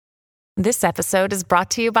This episode is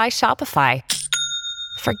brought to you by Shopify.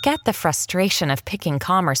 Forget the frustration of picking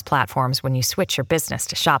commerce platforms when you switch your business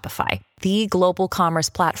to Shopify, the global commerce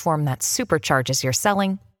platform that supercharges your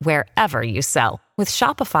selling wherever you sell. With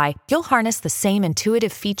Shopify, you'll harness the same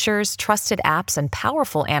intuitive features, trusted apps, and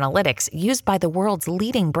powerful analytics used by the world's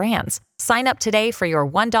leading brands. Sign up today for your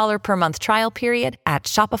 $1 per month trial period at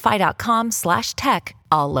shopify.com/tech,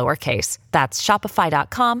 all lowercase. That's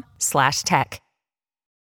shopify.com/tech.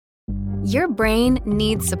 Your brain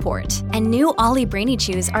needs support, and new Ollie Brainy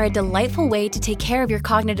Chews are a delightful way to take care of your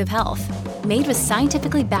cognitive health. Made with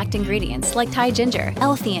scientifically backed ingredients like Thai ginger,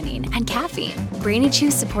 L-theanine, and caffeine, Brainy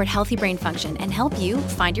Chews support healthy brain function and help you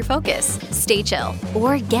find your focus, stay chill,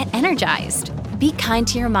 or get energized. Be kind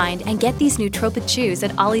to your mind and get these nootropic chews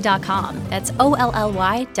at ollie.com. That's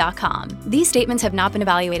OLLY.com. These statements have not been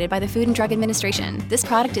evaluated by the Food and Drug Administration. This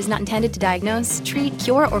product is not intended to diagnose, treat,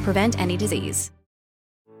 cure, or prevent any disease.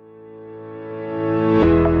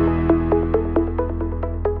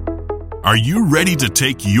 Are you ready to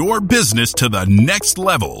take your business to the next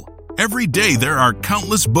level? Every day there are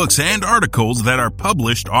countless books and articles that are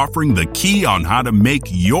published offering the key on how to make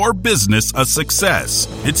your business a success.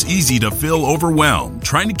 It's easy to feel overwhelmed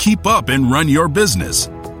trying to keep up and run your business.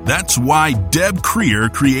 That's why Deb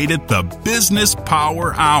Creer created the Business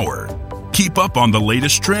Power Hour. Keep up on the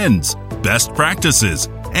latest trends, best practices,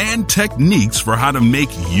 and techniques for how to make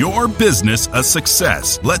your business a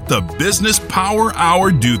success. Let the Business Power Hour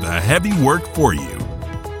do the heavy work for you.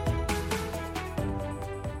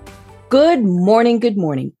 Good morning. Good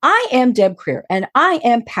morning. I am Deb Creer, and I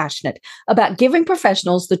am passionate about giving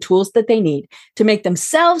professionals the tools that they need to make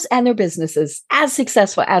themselves and their businesses as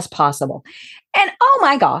successful as possible. And oh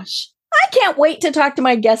my gosh, I can't wait to talk to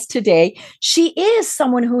my guest today. She is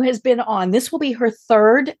someone who has been on. This will be her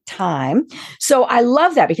third time. So I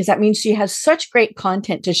love that because that means she has such great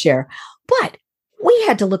content to share. But we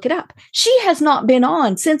had to look it up. She has not been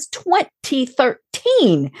on since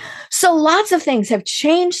 2013. So lots of things have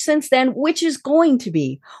changed since then, which is going to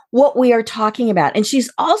be what we are talking about. And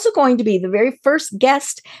she's also going to be the very first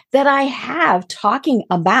guest that I have talking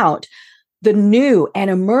about the new and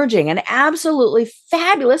emerging and absolutely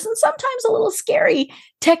fabulous and sometimes a little scary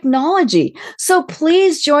technology. So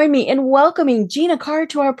please join me in welcoming Gina Carr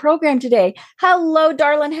to our program today. Hello,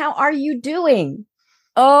 darling. How are you doing?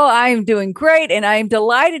 Oh, I'm doing great, and I'm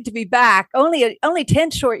delighted to be back. Only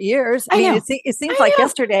 10 short years. I mean, it seems like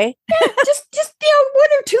yesterday. Yeah, just one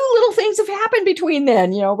or two little things have happened between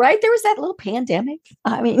then, right? There was that little pandemic.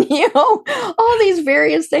 I mean, all these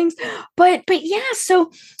various things. But yeah,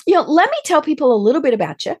 so let me tell people a little bit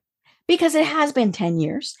about you because it has been 10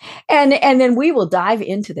 years, and then we will dive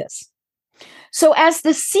into this. So as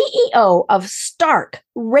the CEO of Stark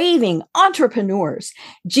Raving Entrepreneurs,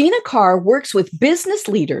 Gina Carr works with business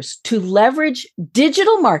leaders to leverage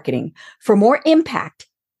digital marketing for more impact,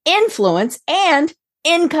 influence, and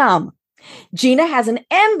income. Gina has an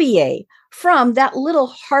MBA from that little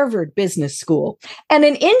Harvard Business School and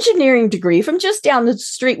an engineering degree from just down the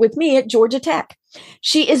street with me at Georgia Tech.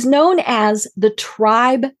 She is known as the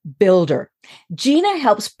Tribe Builder. Gina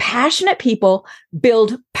helps passionate people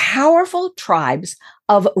build powerful tribes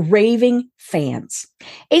of raving fans.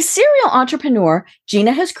 A serial entrepreneur,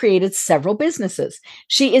 Gina has created several businesses.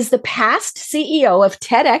 She is the past CEO of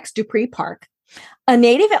TEDx Dupree Park. A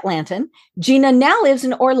native Atlantan, Gina now lives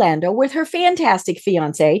in Orlando with her fantastic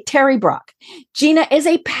fiance, Terry Brock. Gina is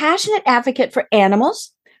a passionate advocate for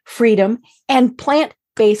animals, freedom, and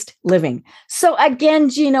plant-based living. So again,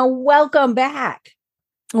 Gina, welcome back.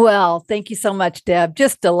 Well, thank you so much, Deb.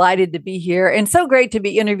 Just delighted to be here, and so great to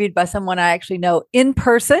be interviewed by someone I actually know in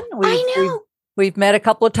person. I know. We've met a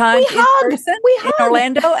couple of times in person in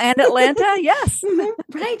Orlando and Atlanta. Yes.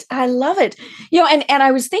 Right. I love it. And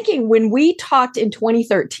I was thinking when we talked in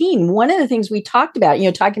 2013, one of the things we talked about,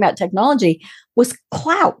 talking about technology was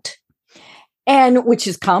clout, and which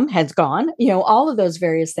has gone, all of those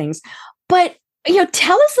various things. But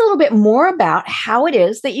tell us a little bit more about how it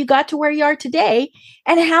is that you got to where you are today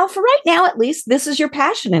and how, for right now, at least, this is your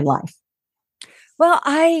passion in life. Well,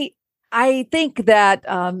 I think that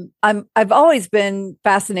I've always been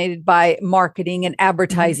fascinated by marketing and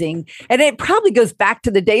advertising, and it probably goes back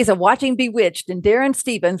to the days of watching Bewitched, and Darren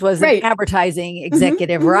Stevens was an advertising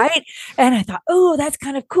executive, right? And I thought, oh, that's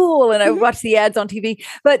kind of cool. And I watched the ads on TV,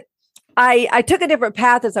 but I took a different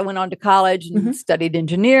path as I went on to college and studied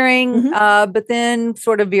engineering, but then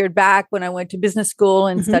sort of veered back when I went to business school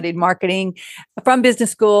and studied marketing. From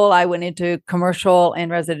business school, I went into commercial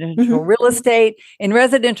and residential real estate. In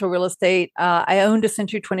residential real estate, I owned a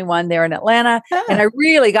Century 21 there in Atlanta, and I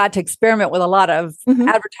really got to experiment with a lot of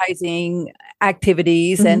advertising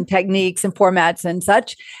activities and techniques and formats and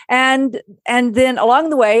such. And then along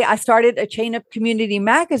the way, I started a chain of community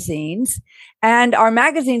magazines. And our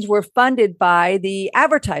magazines were funded by the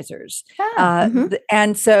advertisers.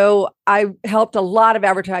 And so I helped a lot of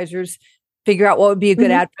advertisers figure out what would be a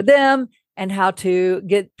good ad for them and how to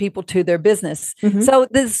get people to their business. So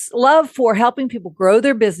this love for helping people grow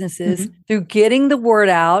their businesses through getting the word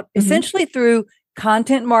out, essentially through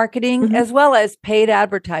content marketing as well as paid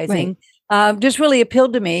advertising. Just really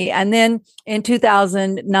appealed to me. And then in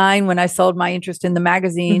 2009, when I sold my interest in the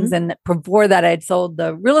magazines, and before that, I'd sold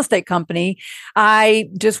the real estate company, I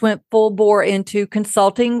just went full bore into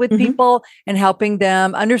consulting with people and helping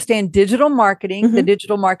them understand digital marketing, the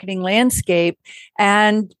digital marketing landscape.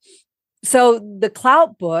 And so the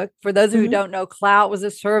Clout book, for those of you who don't know, Clout was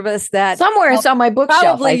a service that somewhere it's on my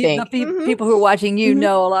bookshelf, I think. The people who are watching you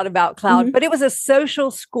know a lot about Clout, but it was a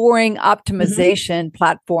social scoring optimization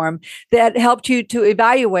platform that helped you to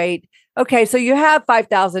evaluate, okay, so you have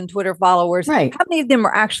 5,000 Twitter followers. How many of them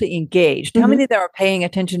are actually engaged? How many of them are paying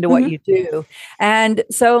attention to what you do? And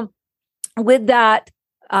so with that,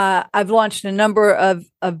 I've launched a number of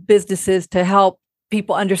businesses to help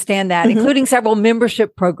people understand that, including several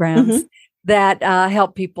membership programs that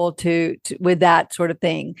help people to with that sort of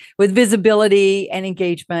thing, with visibility and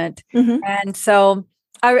engagement. And so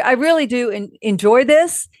I really do enjoy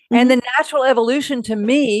this. And the natural evolution to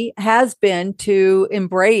me has been to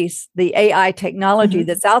embrace the AI technology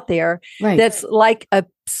that's out there. That's like a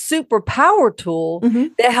superpower tool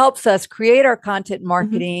that helps us create our content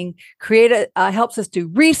marketing, helps us do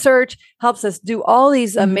research, helps us do all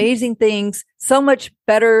these amazing things so much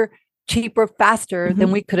better, cheaper, faster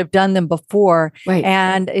than we could have done them before.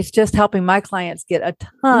 And it's just helping my clients get a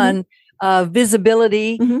ton of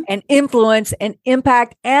visibility and influence and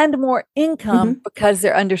impact and more income because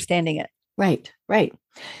they're understanding it. Right.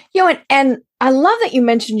 You know, and I love that you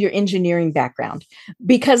mentioned your engineering background,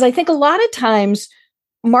 because I think a lot of times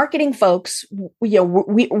marketing folks, you know,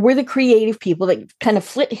 we're the creative people that kind of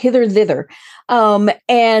flit hither thither,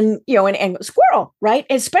 and you know, and squirrel, right?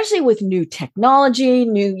 Especially with new technology,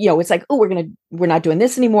 you know, it's like, oh, we're not doing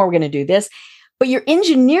this anymore. We're going to do this. But your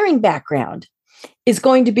engineering background is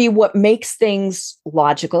going to be what makes things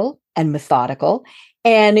logical and methodical.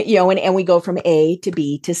 And, you know, and we go from A to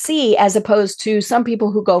B to C, as opposed to some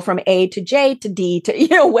people who go from A to J to D to, you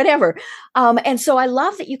know, whatever. And so I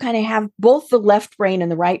love that you kind of have both the left brain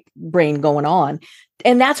and the right brain going on.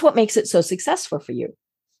 And that's what makes it so successful for you.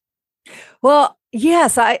 Well,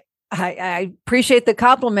 yes, I appreciate the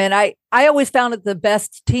compliment. I always found that the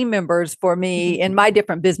best team members for me in my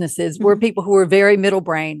different businesses were people who were very middle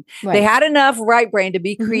brain. They had enough right brain to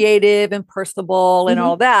be creative and personable and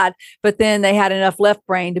all that, but then they had enough left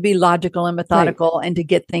brain to be logical and methodical and to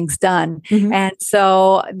get things done. And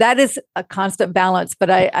so that is a constant balance, but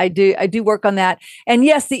I do work on that. And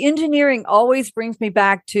yes, the engineering always brings me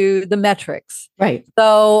back to the metrics.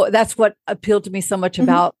 So that's what appealed to me so much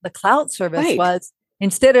about the Clout service was,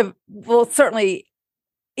 instead of, well, certainly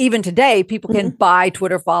even today, people can buy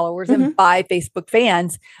Twitter followers and buy Facebook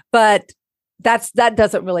fans, but that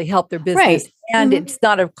doesn't really help their business. And it's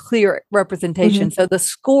not a clear representation. So the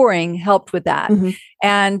scoring helped with that.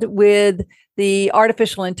 And with the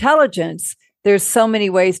artificial intelligence, there's so many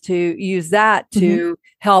ways to use that to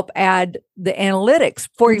help add the analytics.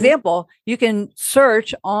 For example, you can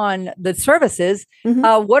search on the services,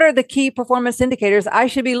 what are the key performance indicators I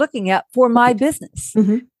should be looking at for my business?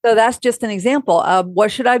 So that's just an example of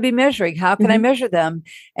what should I be measuring? How can I measure them?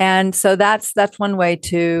 And so that's one way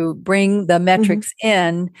to bring the metrics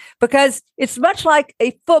in, because it's much like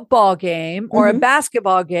a football game or a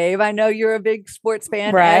basketball game. I know you're a big sports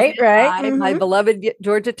fan. Right. My beloved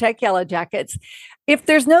Georgia Tech Yellow Jackets. If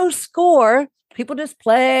there's no score, people just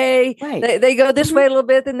play. They go this way a little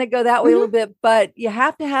bit, then they go that way a little bit. But you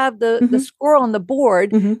have to have the score on the board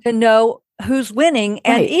to know who's winning.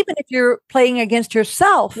 And even if you're playing against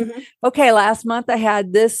yourself, okay, last month I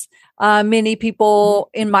had this many people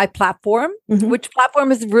in my platform, which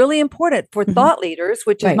platform is really important for thought leaders,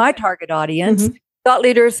 which is my target audience. Thought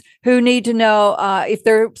leaders who need to know if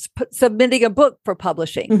they're submitting a book for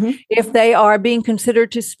publishing, if they are being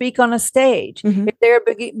considered to speak on a stage, if they're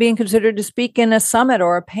being considered to speak in a summit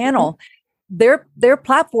or a panel. Their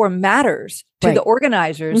platform matters to the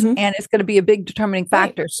organizers, and it's going to be a big determining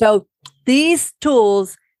factor. So these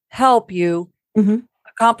tools help you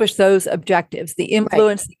accomplish those objectives, the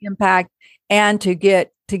influence, the impact, and to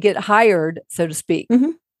get hired, so to speak.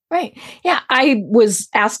 Right. Yeah. I was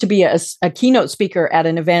asked to be a keynote speaker at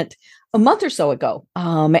an event a month or so ago.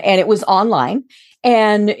 And it was online,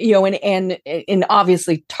 and, and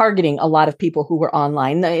obviously targeting a lot of people who were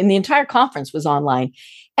online, and the entire conference was online.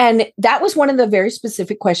 And that was one of the very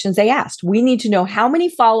specific questions they asked. We need to know how many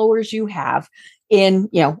followers you have in,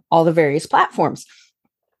 all the various platforms.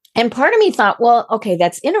 And part of me thought, well, okay,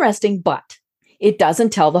 that's interesting, but it doesn't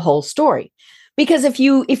tell the whole story. Because if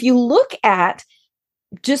you look at,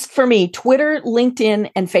 just for me, Twitter,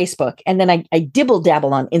 LinkedIn, and Facebook, and then I dibble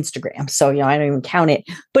dabble on Instagram. So, I don't even count it.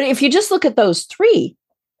 But if you just look at those three,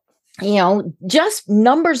 just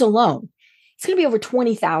numbers alone, it's going to be over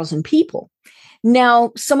 20,000 people.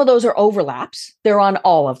 Now, some of those are overlaps. They're on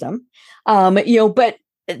all of them. But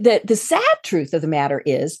the sad truth of the matter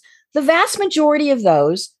is the vast majority of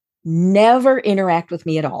those never interact with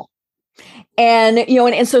me at all. And,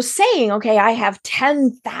 and so saying, okay, I have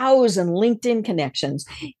 10,000 LinkedIn connections.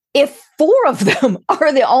 If 4 of them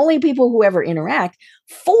are the only people who ever interact,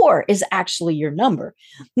 4 is actually your number.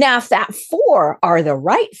 Now, if that 4 are the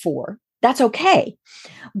right 4, that's okay.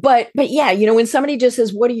 But yeah, when somebody just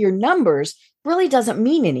says, what are your numbers, really doesn't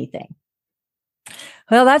mean anything.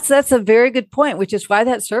 Well, that's a very good point, which is why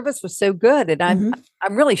that service was so good. And I'm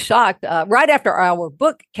really shocked. Right after our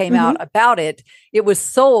book came out about it, it was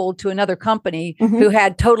sold to another company who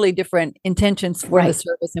had totally different intentions for the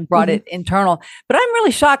service and brought it internal. But I'm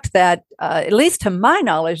really shocked that, at least to my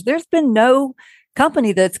knowledge, there's been no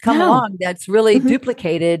company that's come along that's really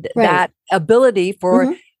duplicated that ability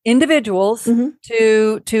for individuals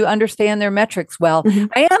to understand their metrics well.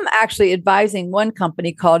 I am actually advising one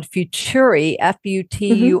company called Futuri,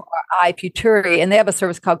 Futuri, Futuri, and they have a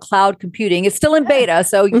service called cloud computing. It's still in beta,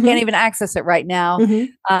 so you can't even access it right now.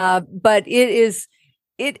 But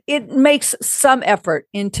it makes some effort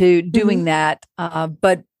into doing that.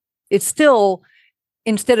 But it's still,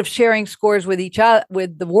 instead of sharing scores with each other,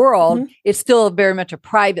 with the world, it's still very much a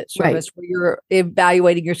private service where you're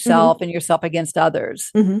evaluating yourself and yourself against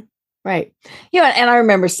others. Right. And I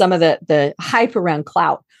remember some of the hype around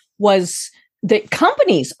clout was that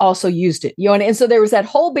companies also used it, and so there was that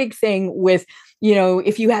whole big thing with,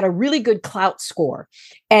 if you had a really good clout score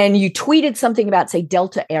and you tweeted something about, say,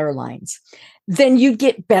 Delta Airlines, then you'd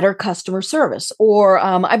get better customer service. Or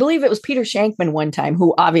I believe it was Peter Shankman one time,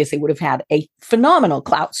 who obviously would have had a phenomenal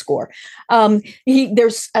clout score.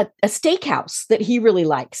 There's a steakhouse that he really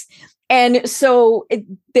likes. And so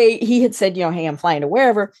he had said, hey, I'm flying to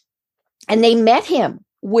wherever. And they met him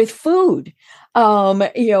with food,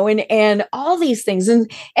 and all these things. And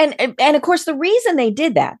of course, the reason they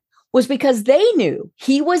did that was because they knew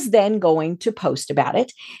he was then going to post about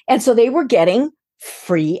it. And so they were getting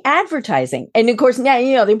free advertising. And of course, now,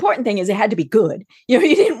 the important thing is it had to be good. You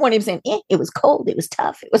didn't want him saying, it was cold, it was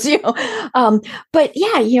tough. It was, but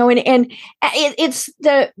yeah, and it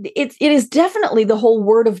is definitely the whole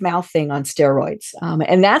word of mouth thing on steroids.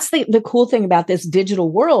 And that's the cool thing about this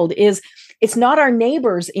digital world is it's not our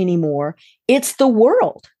neighbors anymore. It's the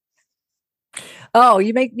world. Oh,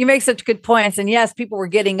 you make such good points. And yes, people were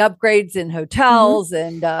getting upgrades in hotels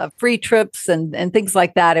and free trips and things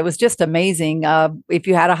like that. It was just amazing if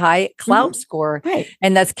you had a high clout score. Right.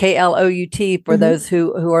 And that's KLOUT for those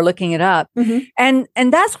who are looking it up. And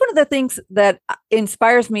that's one of the things that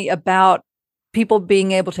inspires me about people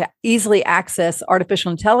being able to easily access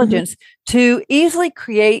artificial intelligence to easily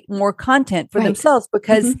create more content for themselves,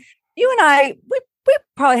 because you and I, we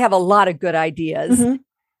probably have a lot of good ideas.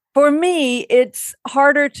 For me, it's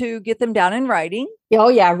harder to get them down in writing. Oh,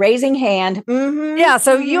 yeah. Raising hand. Yeah.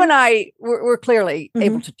 So you and I, we're clearly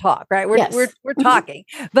able to talk, right? We're talking.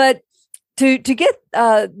 But to get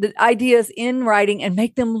the ideas in writing and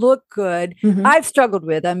make them look good, I've struggled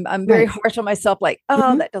with. I'm very harsh on myself, like,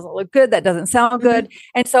 that doesn't look good. That doesn't sound good.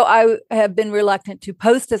 And so I have been reluctant to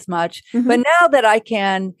post as much. But now that I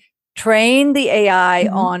can train the AI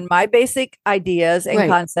on my basic ideas and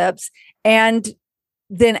concepts and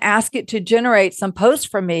then ask it to generate some posts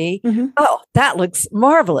for me. Oh, that looks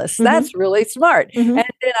marvelous. That's really smart. And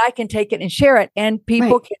then I can take it and share it, and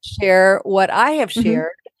people can share what I have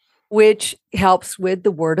shared, which helps with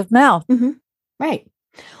the word of mouth. Right.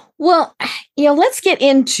 Well, let's get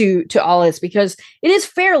into all this, because it is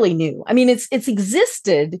fairly new. I mean, it's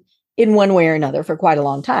existed in one way or another for quite a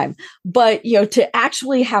long time, but, to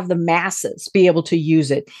actually have the masses be able to use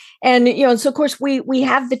it. And, and so of course we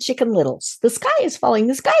have the Chicken Littles. The sky is falling.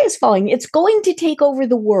 The sky is falling. It's going to take over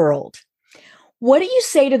the world. What do you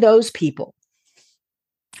say to those people?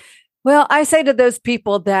 Well, I say to those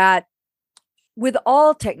people that with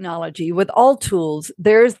all technology, with all tools,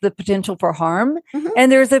 there's the potential for harm Mm-hmm.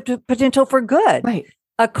 and there's the potential for good. Right.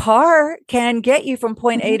 A car can get you from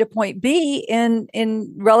point A to point B in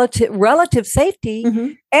relative safety, Mm-hmm.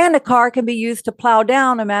 and a car can be used to plow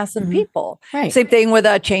down a mass of people. Right. Same thing with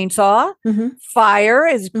a chainsaw. Mm-hmm. Fire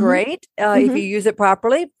is Mhm. great. If you use it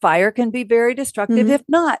properly, fire can be very destructive Mhm. if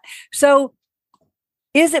not. So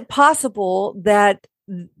is it possible that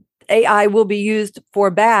AI will be used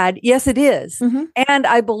for bad? Yes, it is. Mhm. And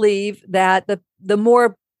I believe that the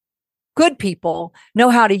more good people know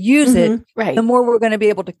how to use it, Right. the more we're going to be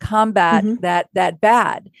able to combat Mhm. that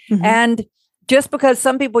bad. Mhm. And just because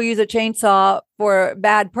some people use a chainsaw for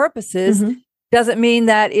bad purposes Mhm. doesn't mean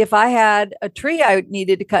that if I had a tree I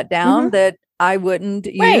needed to cut down, Mhm. that I wouldn't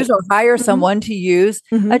Right. use or hire Mhm. someone to use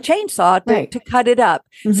Mhm. a chainsaw Right. to cut it up.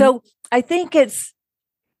 Mhm. So I think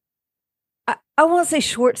I won't say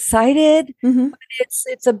short-sighted. Mhm.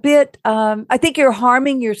 It's a bit, I think you're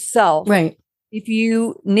harming yourself Right. if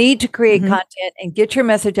you need to create Mhm. content and get your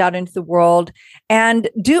message out into the world and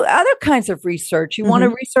do other kinds of research. You want to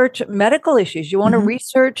Mhm. research medical issues. You want to Mhm.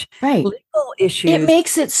 research Right. legal issues. It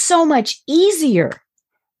makes it so much easier.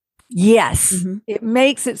 Yes, Mhm. it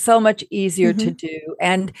makes it so much easier to do.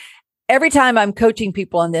 And every time I'm coaching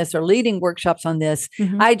people on this or leading workshops on this,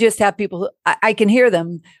 Mhm. I just have people, I can hear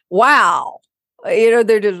them, wow.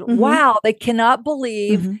 They're just, Mhm. wow, they cannot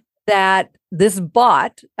believe Mhm. that this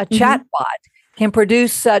bot, a chat bot, can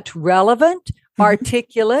produce such relevant,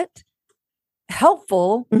 articulate,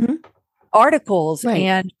 helpful Mhm. articles Right.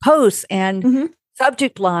 and posts and Mhm.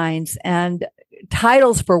 subject lines and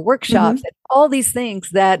titles for workshops and all these things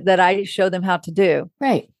that I show them how to do.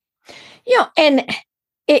 Right. And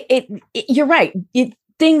it you're right.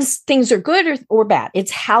 Things are good or bad.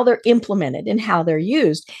 It's how they're implemented and how they're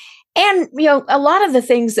used. And a lot of the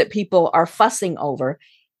things that people are fussing over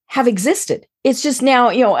have existed. It's just now,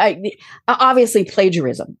 obviously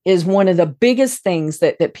plagiarism is one of the biggest things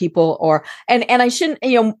that people are, and I shouldn't,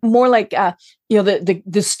 more like,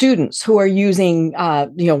 the students who are using,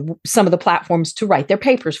 some of the platforms to write their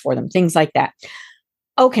papers for them, things like that.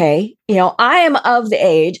 Okay, I am of the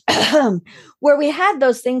age where we had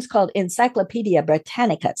those things called Encyclopedia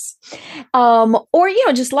Britannicas, or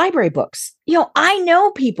just library books. I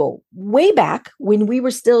know people way back when we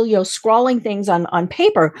were still scrawling things on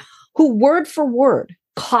paper, who word for word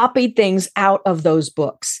copied things out of those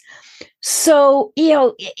books. So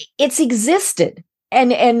it's existed,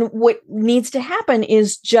 and what needs to happen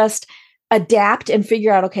is just adapt and figure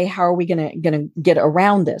out, okay, how are we gonna get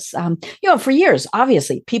around this? For years,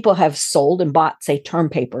 obviously, people have sold and bought, say, term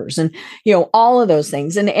papers and all of those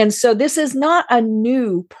things, and so this is not a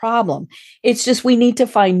new problem. It's just we need to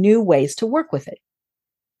find new ways to work with it.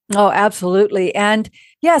 Oh, absolutely. And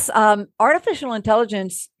yes, artificial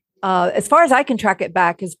intelligence, as far as I can track it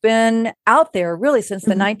back, has been out there really since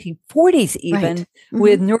the 1940s, even Right.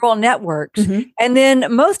 with neural networks. And then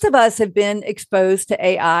most of us have been exposed to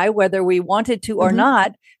AI, whether we wanted to or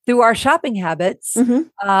not, through our shopping habits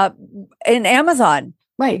in Amazon.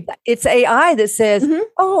 Right. It's AI that says,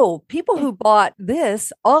 oh, people who bought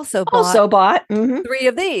this also bought 3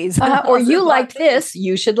 of these. or Also you bought like this,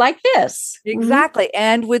 you should like this. Exactly.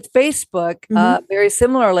 And with Facebook, very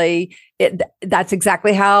similarly, that's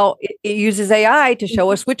exactly how it uses AI to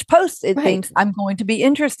show us which posts it thinks I'm going to be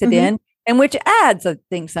interested in and which ads it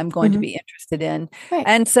thinks I'm going to be interested in. Right.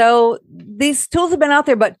 And so these tools have been out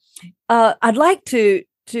there, but I'd like to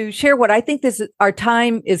share what I think our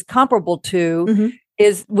time is comparable to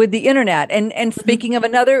is with the internet. And speaking of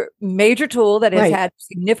another major tool that has had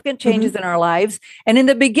significant changes in our lives. And in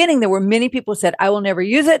the beginning, there were many people who said, I will never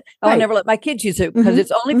use it. I will never let my kids use it because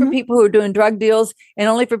it's only for people who are doing drug deals and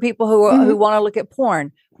only for people who want to look at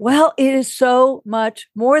porn. Well, it is so much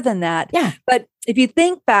more than that. Yeah. But if you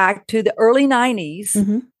think back to the early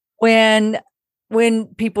 90s, when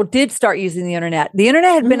people did start using the internet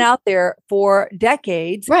had been out there for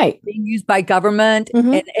decades, being used by government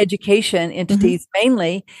and education entities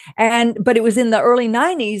mainly. But it was in the early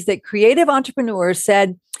 90s that creative entrepreneurs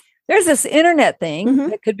said, there's this internet thing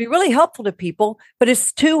that could be really helpful to people, but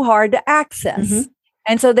it's too hard to access.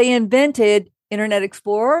 And so they invented Internet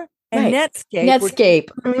Explorer and Netscape.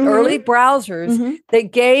 Early browsers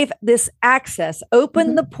that gave this access,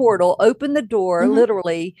 opened the portal, opened the door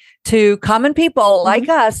literally to common people like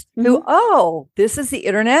us who, this is the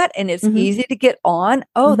internet and it's easy to get on.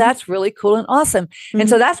 Oh, that's really cool and awesome. And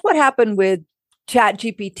so that's what happened with Chat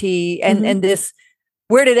GPT and this.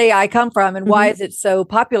 Where did AI come from and why is it so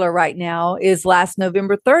popular right now is last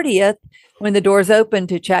November 30th when the doors opened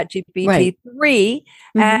to Chat GPT 3.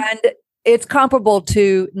 And it's comparable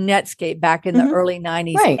to Netscape back in the early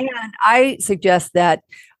 90s. Right. And I suggest that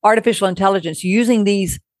artificial intelligence, using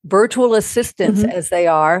these virtual assistants as they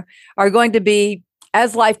are going to be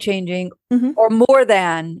as life-changing or more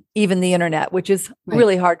than even the internet, which is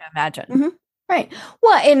really hard to imagine. Right.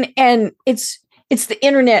 Well, and it's the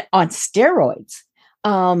internet on steroids,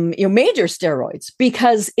 major steroids,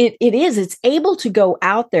 because it's able to go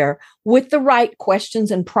out there with the right questions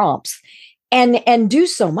and prompts and do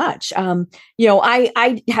so much. I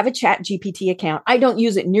have a Chat GPT account. I don't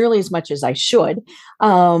use it nearly as much as I should.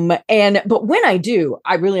 But when I do,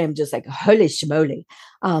 I really am just like, holy schmoly.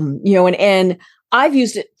 And I've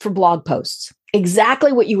used it for blog posts.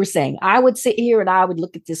 Exactly what you were saying. I would sit here and I would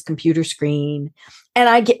look at this computer screen and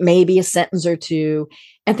I get maybe a sentence or two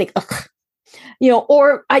and think, ugh,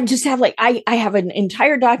 or I just have I have an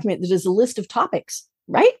entire document that is a list of topics.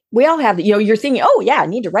 Right? We all have, you're thinking, oh yeah, I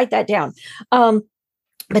need to write that down. And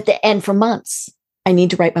for months, I need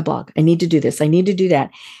to write my blog. I need to do this. I need to do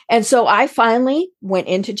that. And so I finally went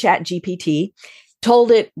into Chat GPT,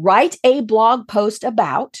 told it, write a blog post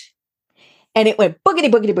about, and it went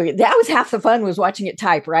boogity, boogity, boogity. That was half the fun, was watching it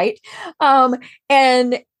type, right? And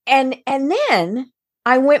then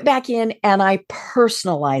I went back in and I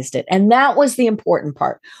personalized it. And that was the important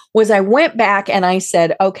part, was I went back and I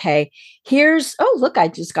said, okay, look, I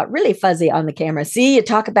just got really fuzzy on the camera. See, you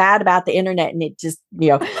talk bad about the internet and it just,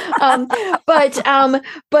 when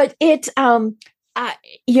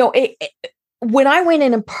I went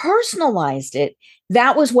in and personalized it,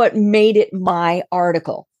 that was what made it my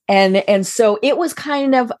article. And so it was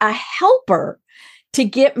kind of a helper to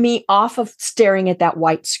get me off of staring at that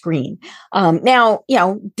white screen. Now,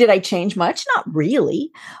 did I change much? Not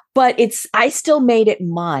really, but I still made it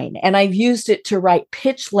mine. And I've used it to write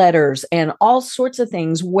pitch letters and all sorts of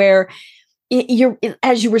things where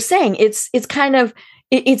as you were saying, it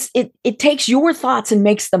takes your thoughts and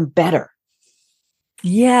makes them better.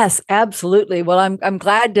 Yes, absolutely. Well, I'm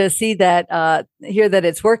glad to see that, hear that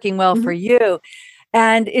it's working well for you.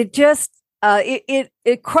 And it just,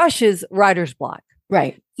 it crushes writer's block.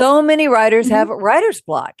 Right. So many writers have writer's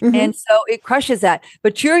block. And so it crushes that,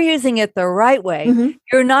 but you're using it the right way.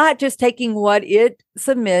 You're not just taking what it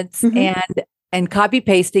submits and copy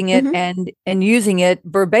pasting it and using it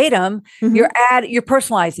verbatim. You're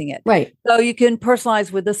personalizing it. Right. So you can personalize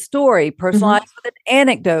with a story, personalize with an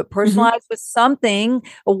anecdote, personalize with something.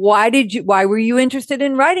 Why were you interested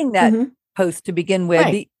in writing that post to begin with?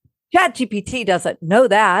 Right. ChatGPT doesn't know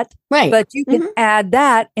that, right? But you can add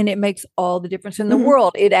that, and it makes all the difference in the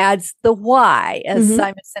world. It adds the why, as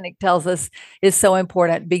Simon Sinek tells us, is so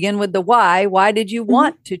important. Begin with the why. Why did you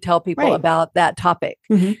want to tell people about that topic?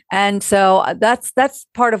 And so that's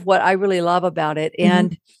part of what I really love about it.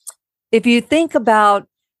 And if you think about,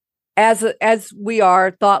 as we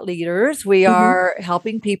are thought leaders, we are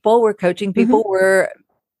helping people, we're coaching people,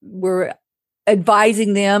 we're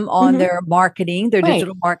advising them on their marketing, their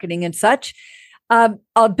digital marketing and such.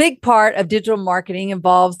 A big part of digital marketing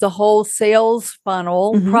involves the whole sales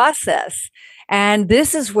funnel process. And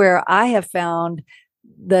this is where I have found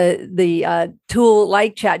the tool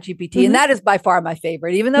like ChatGPT, and that is by far my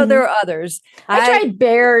favorite, even though there are others. I tried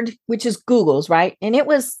Baird, which is Google's, right? And it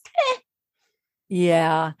was,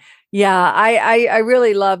 Yeah. I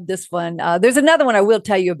really love this one. There's another one I will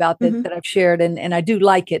tell you about that I've shared, and I do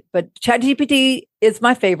like it. But ChatGPT is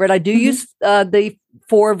my favorite. I do use the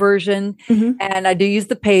 4 version, and I do use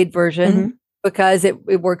the paid version because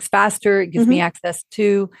it works faster. It gives me access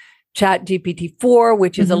to ChatGPT 4,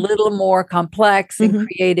 which is a little more complex and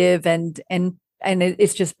creative, and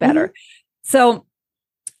it's just better. So,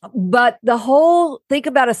 but think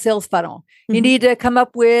about a sales funnel. You need to come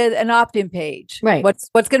up with an opt-in page. Right. What's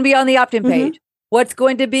going to be on the opt-in page? What's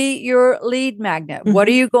going to be your lead magnet? What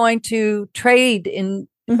are you going to trade in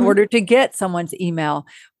order to get someone's email?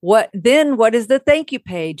 What does the thank you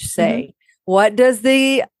page say? What does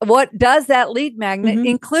that lead magnet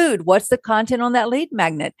include? What's the content on that lead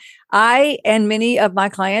magnet? I and many of my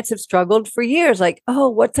clients have struggled for years. Like, oh,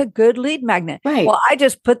 what's a good lead magnet? Right. Well, I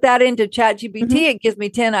just put that into ChatGPT. It gives me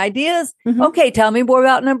 10 ideas. Okay, tell me more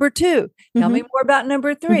about number 2. Tell me more about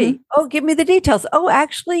number 3. Oh, give me the details. Oh,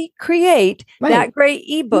 actually create that great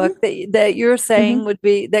ebook that you're saying would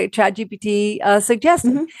be that ChatGPT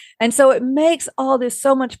suggested. And so it makes all this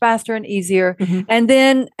so much faster and easier. And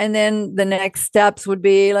then the next steps would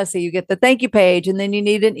be, let's say you get the thank you page, and then you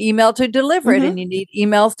need an email to deliver it, and you need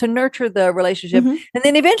emails to nurture the relationship. And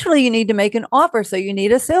then eventually you need to make an offer. So you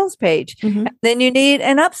need a sales page. Then you need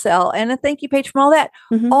an upsell and a thank you page from all that.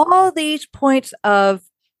 All these points of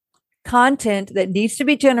content that needs to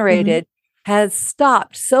be generated has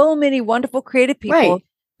stopped so many wonderful creative people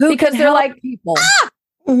who because can they're help like people.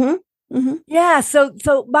 Yeah. So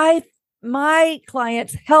my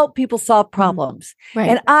clients help people solve problems. Right.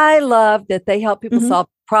 And I love that they help people solve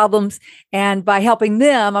problems. And by helping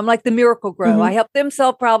them, I'm like the Miracle Grow. I help them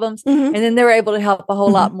solve problems, and then they're able to help a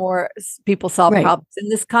whole lot more people solve problems.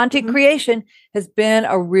 And this content creation has been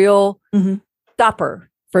a real stopper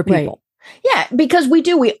for people. Yeah, because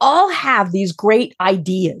we all have these great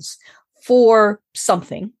ideas for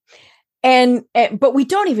something, and but we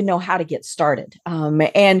don't even know how to get started.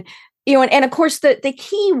 And and of course the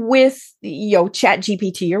key with Chat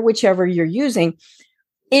GPT or whichever you're using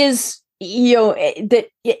is that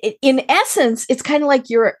in essence it's kind of like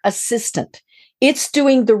your assistant. It's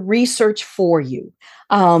doing the research for you.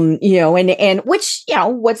 And which,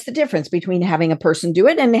 what's the difference between having a person do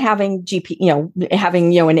it and having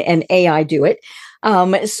an AI do it?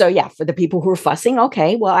 So yeah, for the people who are fussing,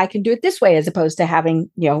 okay, well, I can do it this way as opposed to having,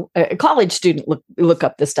 a college student look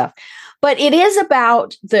up the stuff. But it is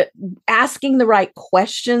about asking the right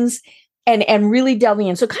questions and really delving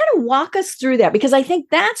in. So kind of walk us through that, because I think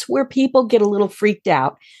that's where people get a little freaked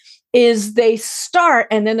out, is they start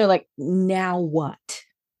and then they're like, now what?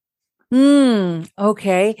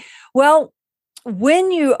 Okay. Well,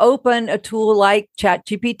 when you open a tool like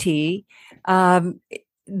ChatGPT, what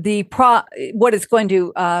it's going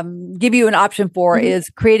to give you an option for is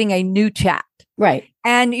creating a new chat. Right.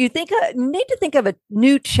 And you need to think of a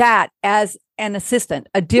new chat as an assistant,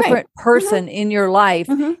 a different person in your life,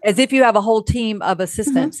 as if you have a whole team of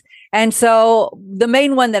assistants. And so the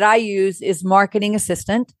main one that I use is Marketing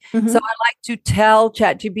Assistant. So I like to tell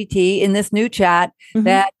ChatGPT in this new chat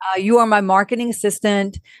that you are my marketing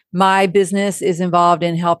assistant. My business is involved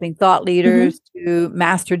in helping thought leaders to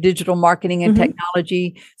master digital marketing and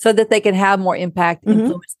technology so that they can have more impact,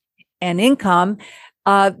 influence, and income.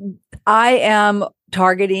 I am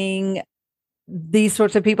targeting these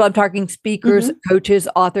sorts of people. I'm targeting speakers, coaches,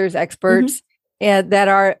 authors, experts that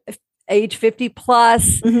are age 50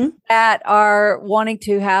 plus that are wanting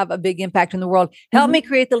to have a big impact in the world. Help me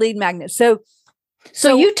create the lead magnet. So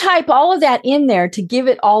you type all of that in there to give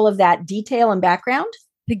it all of that detail and background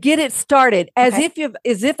to get it started, as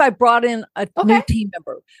if I brought in a new team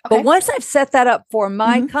member. But once I've set that up for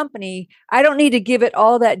my company, I don't need to give it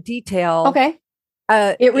all that detail. Okay.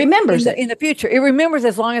 It remembers in the future. It remembers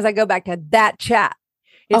as long as I go back to that chat.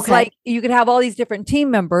 It's like you could have all these different team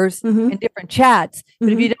members in different chats,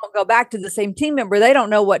 but if you don't go back to the same team member, they don't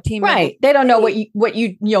know what team member. They don't know what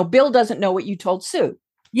you Bill doesn't know what you told Sue.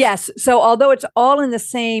 Yes. So although it's all in the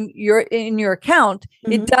same, in your account,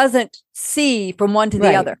 it doesn't see from one to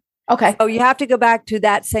the other. Okay. So you have to go back to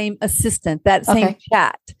that same assistant, that same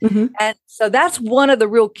chat. And so that's one of the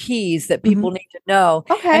real keys that people need to know.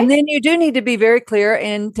 Okay. And then you do need to be very clear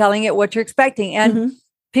in telling it what you're expecting. And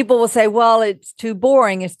people will say, well, it's too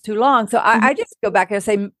boring. It's too long. So I just go back and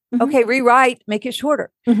say, okay, rewrite, make it shorter.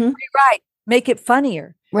 Rewrite, make it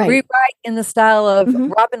funnier. Rewrite in the style of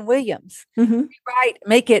Robin Williams. Rewrite,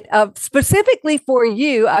 make it specifically for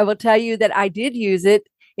you. I will tell you that I did use it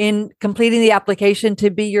in completing the application to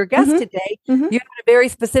be your guest today. You had a very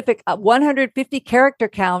specific 150 character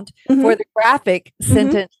count for the graphic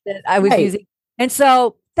sentence that I was using. And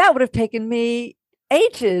so that would have taken me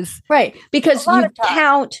ages. Right. Because you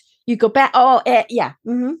count, you go back. But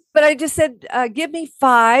I just said, give me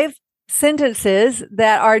 5 sentences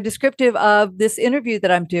that are descriptive of this interview that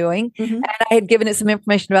I'm doing. And I had given it some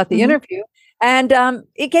information about the interview. And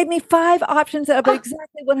it gave me 5 options of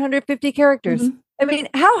exactly 150 characters. I mean,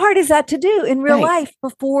 how hard is that to do in real life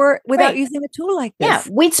without using a tool like this? Yeah,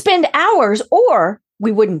 we'd spend hours or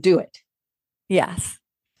we wouldn't do it. Yes.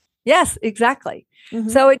 Yes, exactly.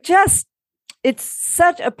 So it's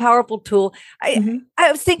such a powerful tool. I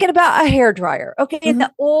was thinking about a hairdryer. Okay. In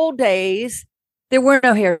the old days, there were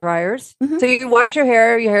no hair dryers. So you wash your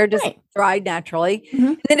hair just dried naturally.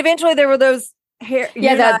 And then eventually there were those hair.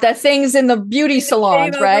 The things in the beauty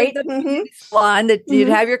salons, right? Salon that you'd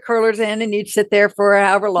have your curlers in and you'd sit there for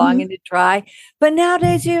however long and it'd dry. But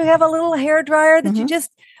nowadays you have a little hair dryer that you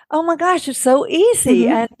just, oh my gosh, it's so easy.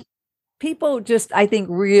 And people just, I think,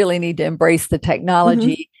 really need to embrace the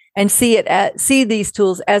technology and see these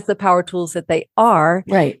tools as the power tools that they are.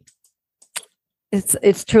 Right.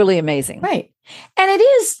 It's truly amazing. Right. And it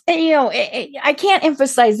is, I can't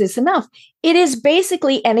emphasize this enough. It is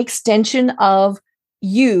basically an extension of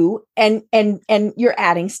you and you're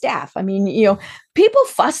adding staff. I mean, people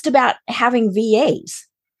fussed about having VAs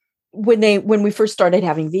when we first started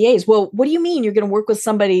having VAs. Well, what do you mean you're going to work with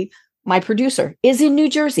somebody? My producer is in New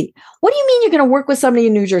Jersey. What do you mean you're going to work with somebody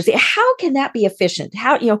in New Jersey? How can that be efficient?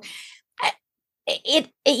 How,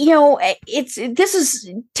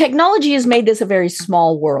 technology has made this a very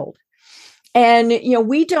small world. And,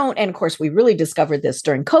 we don't, and of course, we really discovered this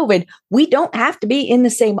during COVID, we don't have to be in the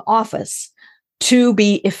same office to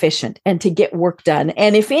be efficient and to get work done.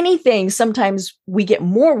 And if anything, sometimes we get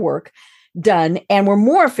more work done and we're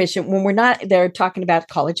more efficient when we're not there talking about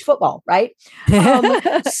college football, right?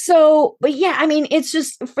 But yeah, I mean, it's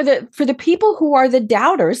just for the people who are the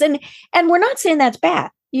doubters, and we're not saying that's bad.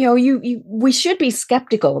 We should be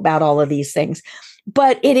skeptical about all of these things.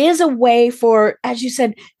 But it is a way for, as you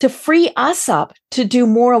said, to free us up to do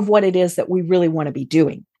more of what it is that we really want to be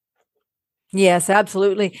doing. Yes,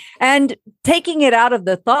 absolutely. And taking it out of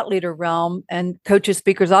the thought leader realm and coaches,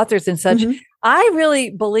 speakers, authors, and such, I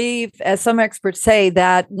really believe, as some experts say,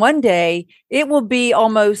 that one day it will be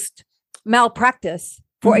almost malpractice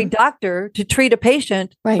for a doctor to treat a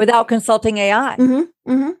patient without consulting AI.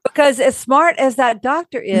 Because as smart as that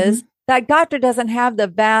doctor is, that doctor doesn't have the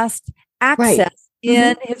vast access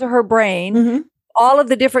in his or her brain, all of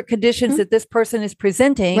the different conditions that this person is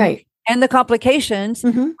presenting and the complications,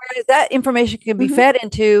 whereas that information can be fed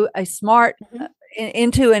into a smart,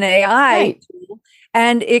 into an AI tool,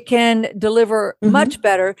 and it can deliver much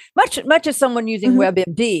better, much as someone using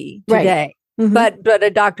WebMD today. But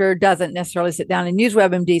a doctor doesn't necessarily sit down and use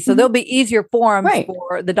WebMD. So there'll be easier forms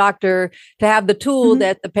for the doctor to have the tool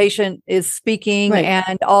that the patient is speaking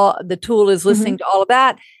and all the tool is listening to all of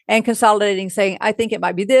that and consolidating, saying, I think it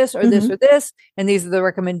might be this or this or this. And these are the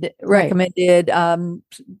recommended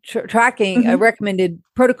tracking, recommended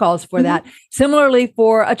protocols for that. Similarly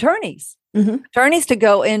for attorneys. Attorneys to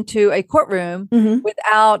go into a courtroom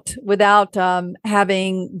without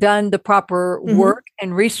having done the proper work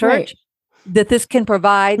and research that this can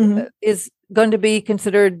provide is going to be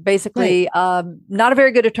considered basically not a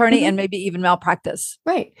very good attorney and maybe even malpractice.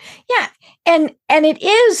 Right. Yeah. And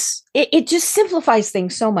it just simplifies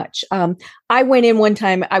things so much. I went in one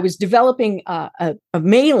time, I was developing a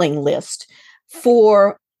mailing list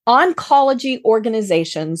for oncology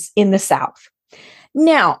organizations in the South.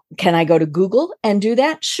 Now, can I go to Google and do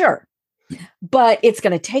that? Sure. But it's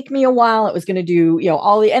going to take me a while. It was going to do,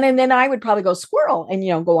 all the, and then I would probably go squirrel and,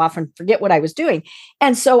 go off and forget what I was doing.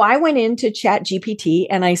 And so I went into Chat GPT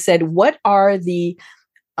and I said, what are the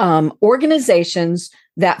organizations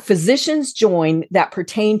that physicians join that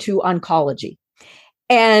pertain to oncology?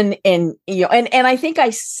 And I think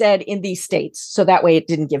I said in these states, so that way it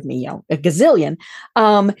didn't give me, a gazillion.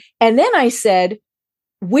 And then I said,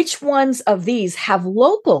 which ones of these have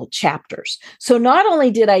local chapters? So not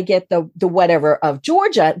only did I get the whatever of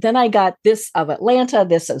Georgia, then I got this of Atlanta,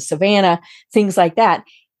 this of Savannah, things like that.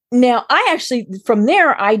 Now, I actually, from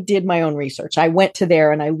there, I did my own research. I went to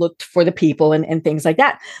there and I looked for the people and things like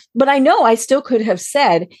that. But I know I still could have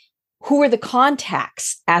said, who are the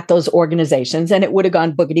contacts at those organizations? And it would have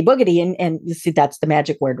gone boogity boogity. And you see, that's the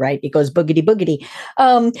magic word, right? It goes boogity boogity.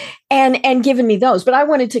 And given me those. But I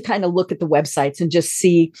wanted to kind of look at the websites and just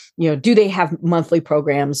see, do they have monthly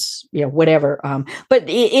programs, whatever. But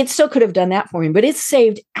it still could have done that for me. But it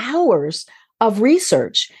saved hours of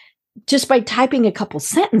research just by typing a couple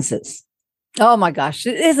sentences. Oh my gosh.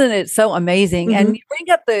 Isn't it so amazing? And you bring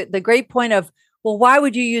up the great point of, well, why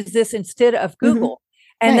would you use this instead of Google?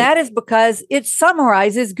 And that is because it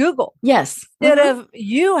summarizes Google. Yes. Instead of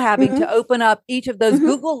you having to open up each of those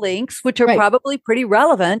Google links, which are probably pretty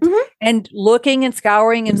relevant, and looking and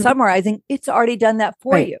scouring and summarizing, it's already done that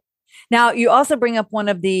for you. Now, you also bring up one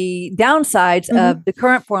of the downsides of the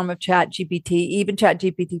current form of Chat GPT, even Chat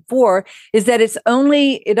GPT-4, is that it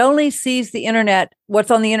only sees the internet,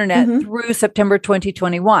 what's on the internet through September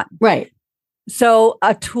 2021. Right. So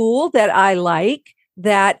a tool that I like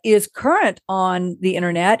that is current on the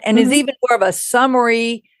internet and is even more of a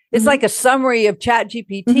summary. It's like a summary of Chat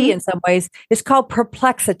GPT in some ways. It's called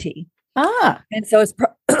Perplexity. And so it's,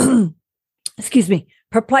 excuse me,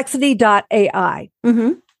 perplexity.ai.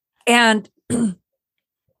 And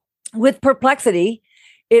with Perplexity,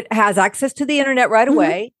 it has access to the internet right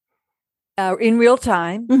away in real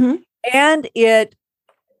time. And it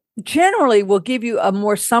generally will give you a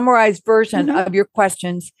more summarized version of your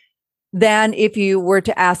questions than if you were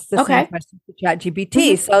to ask the same question to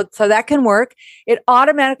ChatGPT. So that can work. It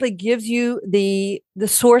automatically gives you the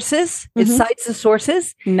sources. It cites the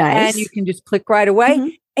sources. Nice. And you can just click right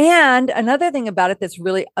away. And another thing about it that's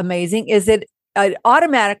really amazing is it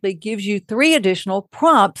automatically gives you 3 additional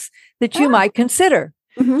prompts that you might consider.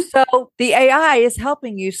 So the AI is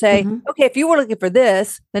helping you say, okay, if you were looking for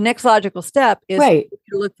this, the next logical step is to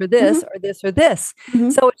look for this or this or this.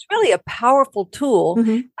 So it's really a powerful tool.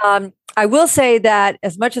 I will say that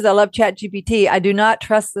as much as I love ChatGPT, I do not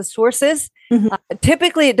trust the sources.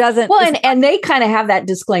 Typically, it doesn't. Well, and they kind of have that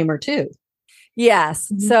disclaimer too.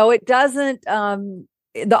 Yes. So it doesn't.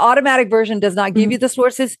 The automatic version does not give you the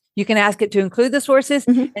sources. You can ask it to include the sources.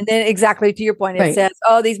 And then exactly to your point, it says,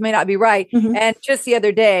 oh, these may not be right. And just the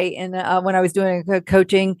other day, when I was doing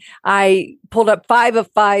coaching, I pulled up five of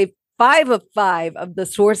five of the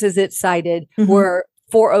sources it cited were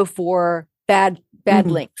 404 bad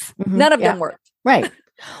links. None of them worked. Right.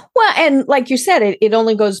 Well, and like you said, it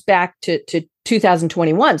only goes back to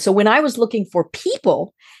 2021. So when I was looking for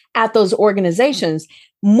people at those organizations,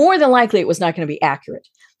 more than likely it was not going to be accurate.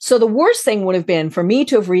 So the worst thing would have been for me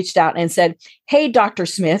to have reached out and said, hey, Dr.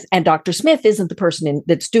 Smith, and Dr. Smith isn't the person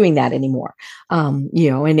that's doing that anymore.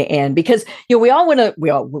 And because, we all want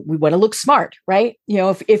to look smart, right?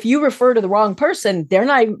 If you refer to the wrong person, they're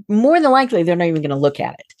not even going to look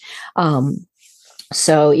at it.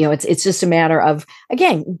 So, it's just a matter of,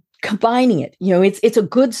 again, combining it. It's a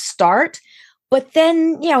good start, but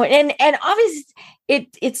then, and obviously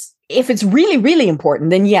it's if it's really, really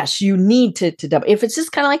important, then yes, you need to double. If it's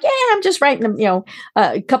just kind of like, I'm just writing,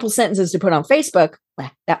 a couple sentences to put on Facebook,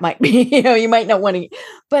 that might be, you might not want to,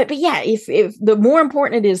 but yeah, if the more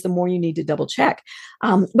important it is, the more you need to double check.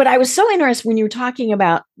 But I was so interested when you were talking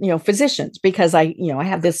about, physicians, because I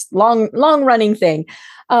have this long running thing.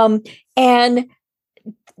 And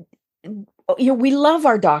we love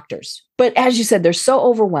our doctors, but as you said, they're so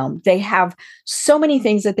overwhelmed. They have so many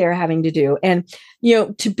things that they're having to do. And,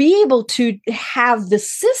 to be able to have the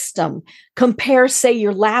system compare, say,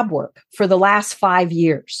 your lab work for the last 5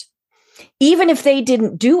 years, even if they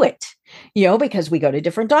didn't do it, because we go to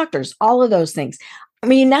different doctors, all of those things. I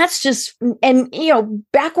mean, that's just, and,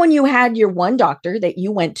 back when you had your one doctor that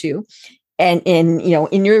you went to and in your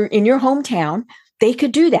hometown, they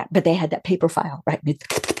could do that, but they had that paper file, right?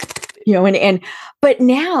 But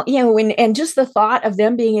now, and just the thought of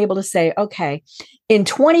them being able to say, okay, in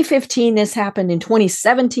 2015, this happened, in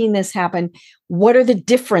 2017, this happened. What are the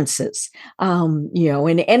differences? And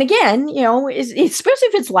again, especially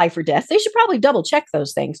if it's life or death, they should probably double check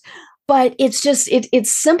those things. But it's just, it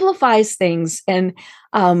simplifies things and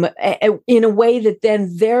in a way that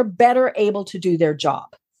then they're better able to do their job.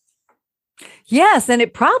 Yes, and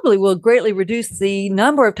it probably will greatly reduce the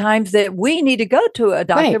number of times that we need to go to a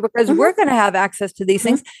doctor because we're going to have access to these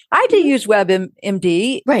things. I do use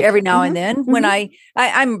WebMD every now and then when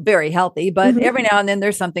I'm very healthy, but every now and then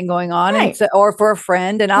there's something going on, and or for a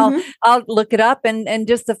friend, and I'll look it up, and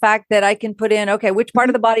just the fact that I can put in, okay, which part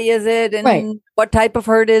of the body is it, and what type of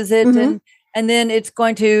hurt is it, and then it's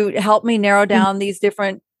going to help me narrow down these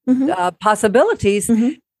different possibilities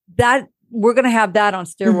that. We're going to have that on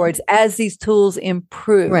steroids as these tools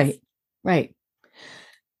improve. Right.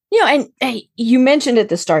 And you mentioned at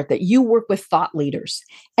the start that you work with thought leaders.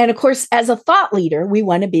 And of course, as a thought leader, we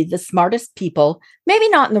want to be the smartest people, maybe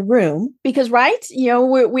not in the room, because,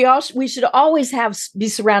 we should always be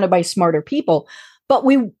surrounded by smarter people. But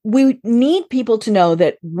we need people to know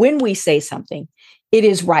that when we say something, it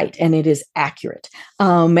is right and it is accurate,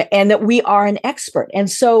 and that we are an expert. And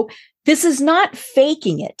so this is not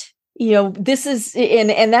faking it. This is,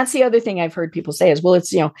 and that's the other thing I've heard people say is, well,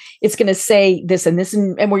 it's going to say this and this,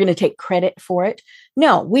 and we're going to take credit for it.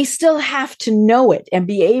 No, we still have to know it and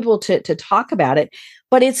be able to talk about it.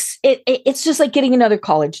 But it's just like getting another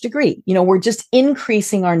college degree. We're just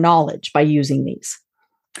increasing our knowledge by using these.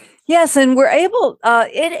 Yes, and we're able,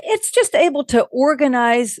 it's just able to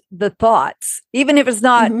organize the thoughts, even if it's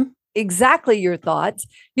not exactly your thoughts,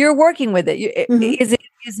 you're working with it.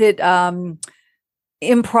 Is it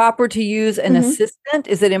improper to use an assistant?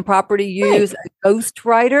 Is it improper to use a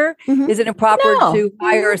ghostwriter? Is it improper to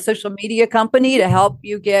hire a social media company to help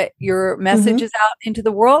you get your messages out into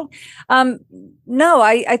the world? No,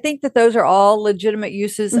 I think that those are all legitimate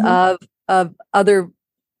uses of other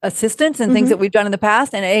assistants and things that we've done in the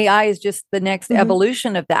past. And AI is just the next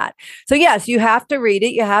evolution of that. So yes, you have to read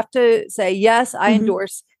it. You have to say, yes, I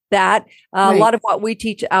endorse that. A lot of what we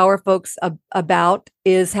teach our folks about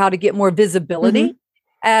is how to get more visibility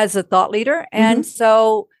as a thought leader. And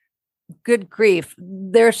so, good grief,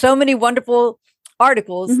 there are so many wonderful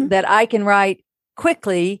articles that I can write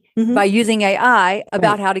quickly by using AI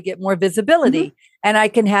about how to get more visibility. And I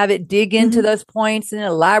can have it dig into those points and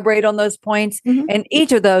elaborate on those points. And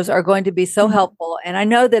each of those are going to be so helpful. And I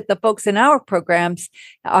know that the folks in our programs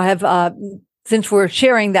have, since we're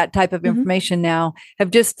sharing that type of information now,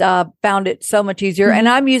 have just found it so much easier. And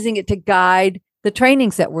I'm using it to guide the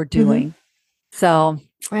trainings that we're doing. So,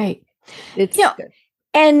 it's good.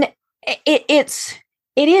 And it is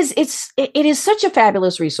such a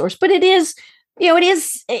fabulous resource, but it is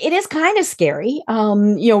It is kind of scary.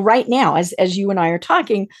 Right now, as you and I are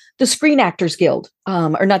talking, the Screen Actors Guild,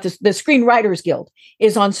 or not the Screenwriters Guild,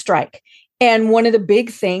 is on strike. And one of the big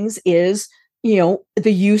things is, the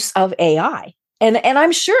use of AI. And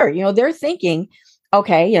I'm sure, they're thinking,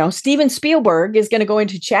 okay, Steven Spielberg is going to go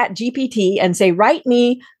into Chat GPT and say, write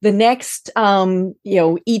me the next,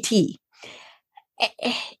 ET.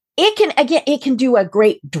 It can do a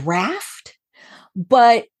great draft,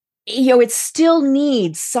 but it still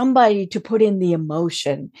needs somebody to put in the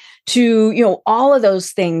emotion to, all of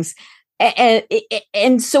those things.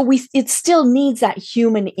 And so it still needs that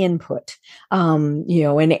human input,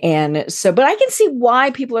 and so, but I can see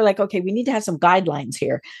why people are like, okay, we need to have some guidelines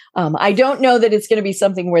here. I don't know that it's going to be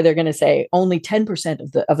something where they're going to say only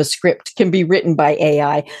 10% of a script can be written by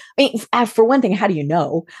AI. I mean, for one thing, how do you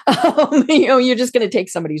know? You're just going to take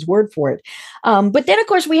somebody's word for it. But then of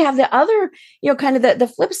course we have the other, kind of the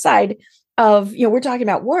flip side of, we're talking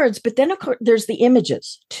about words, but then of course there's the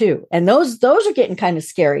images too. And those are getting kind of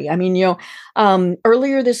scary. I mean,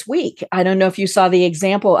 earlier this week, I don't know if you saw the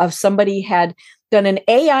example of somebody had done an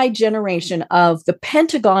AI generation of the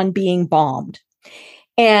Pentagon being bombed.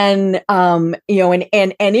 And, and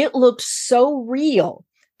it looked so real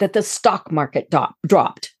that the stock market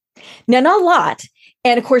dropped. Now, not a lot.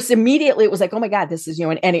 And of course, immediately it was like, oh my God, this is,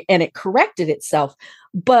 and it corrected itself.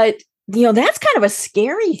 But that's kind of a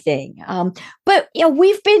scary thing. But,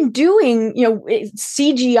 we've been doing,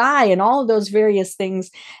 CGI and all of those various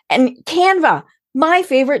things. And Canva, my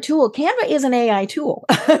favorite tool, Canva is an AI tool.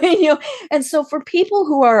 And so for people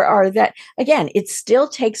who are that, again, it still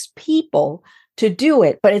takes people to do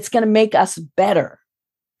it, but it's going to make us better.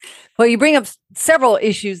 Well, you bring up several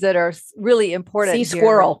issues that are really important. See,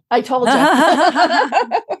 squirrel. I told you.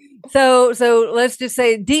 So let's just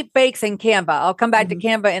say deep fakes in Canva. I'll come back to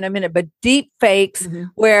Canva in a minute, but deep fakes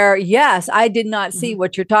where, yes, I did not see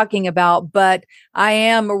what you're talking about, but I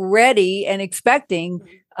am ready and expecting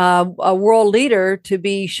a world leader to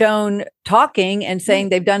be shown talking and saying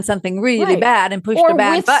they've done something really bad and pushed a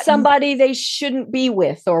bad button. Somebody they shouldn't be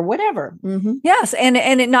with or whatever. Yes. And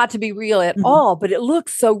it not to be real at all, but it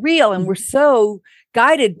looks so real. And we're so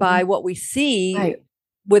guided by what we see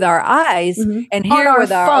with our eyes and here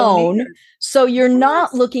with our phone. So you're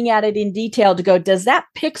not looking at it in detail to go, does that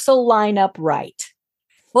pixel line up right?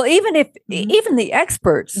 Well, even the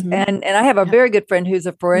experts, and I have a very good friend who's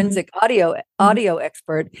a forensic audio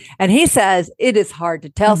expert, and he says it is hard to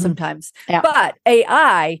tell sometimes, but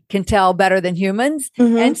AI can tell better than humans.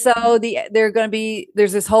 And so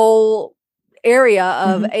there's this whole area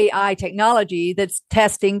of AI technology that's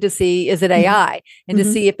testing to see, is it AI and to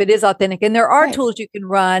see if it is authentic. And there are tools you can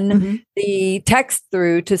run the text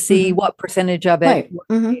through to see what percentage of it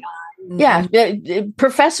was AI. Yeah,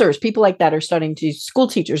 professors, people like that school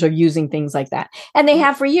teachers are using things like that. And they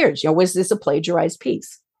have for years. Was this a plagiarized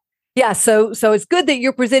piece? Yeah, so it's good that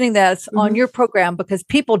you're presenting this on your program because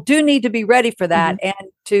people do need to be ready for that and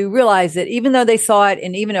to realize that even though they saw it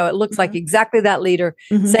and even though it looks like exactly that leader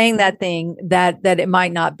saying that thing, that it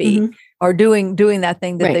might not be or doing that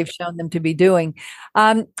thing that they've shown them to be doing.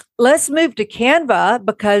 Let's move to Canva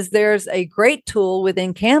because there's a great tool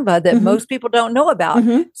within Canva that most people don't know about.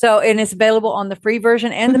 So, and it's available on the free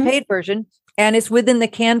version and the paid version, and it's within the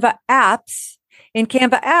Canva apps. In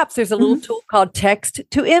Canva apps, there's a little tool called text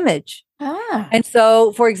to image. And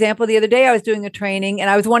so, for example, the other day I was doing a training and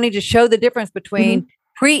I was wanting to show the difference between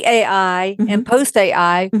pre-AI and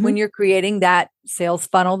post-AI when you're creating that sales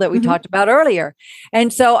funnel that we talked about earlier.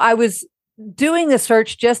 And so I was doing a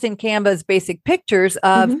search just in Canva's basic pictures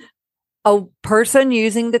of a person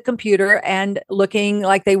using the computer and looking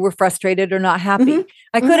like they were frustrated or not happy.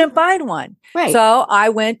 I couldn't find one. So I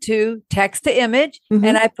went to text to image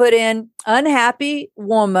and I put in unhappy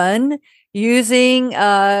woman using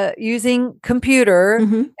computer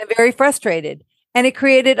and very frustrated. And it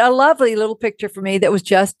created a lovely little picture for me that was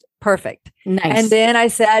just perfect. Nice. And then I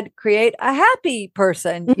said, create a happy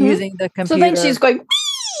person using the computer. So then she's going,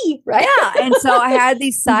 right? Yeah. And so I had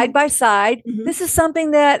these side by side. This is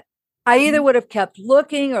something that I either would have kept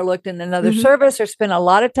looking or looked in another service or spent a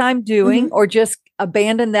lot of time doing or just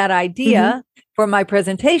abandoned that idea for my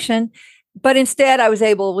presentation. But instead, I was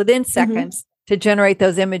able within seconds to generate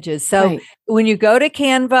those images. So when you go to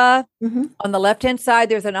Canva, on the left-hand side,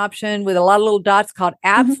 there's an option with a lot of little dots called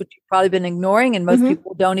apps, which you've probably been ignoring and most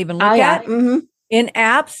people don't even look at. In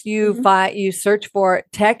apps, you search for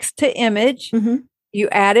text to image. You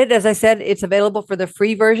add it. As I said, it's available for the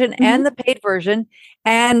free version and the paid version.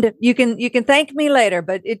 And you can thank me later,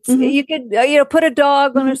 but you could put a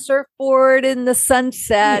dog on a surfboard in the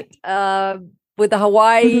sunset with the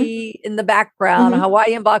Hawaii in the background, a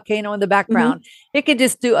Hawaiian volcano in the background. It could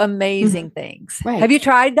just do amazing things. Right. Have you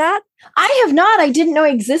tried that? I have not. I didn't know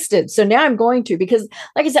it existed. So now I'm going to, because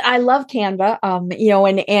like I said, I love Canva,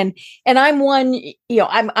 and I'm one,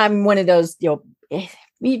 I'm one of those,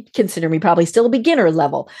 you consider me probably still a beginner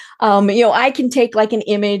level. I can take like an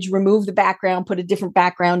image, remove the background, put a different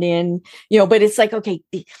background in, but it's like, okay,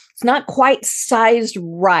 it's not quite sized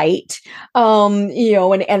right. Or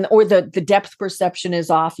the depth perception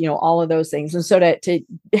is off, all of those things. And so to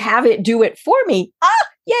have it do it for me,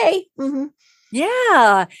 yay. Mm-hmm.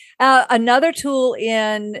 Yeah. Another tool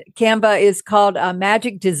in Canva is called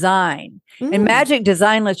Magic Design. And Magic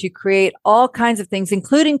Design lets you create all kinds of things,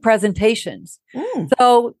 including presentations.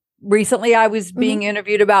 So recently I was being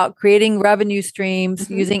interviewed about creating revenue streams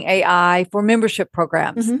using AI for membership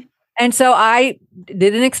programs. And so I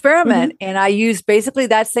did an experiment and I used basically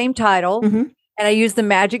that same title and I used the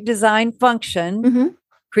Magic Design function,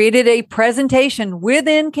 created a presentation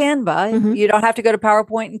within Canva. You don't have to go to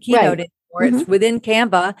PowerPoint and Keynote it. Or it's within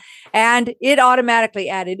Canva, and it automatically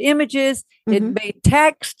added images. It made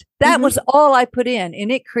text. That was all I put in,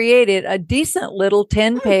 and it created a decent little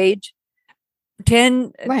 10-page,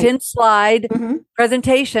 10 slide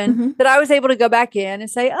presentation that I was able to go back in and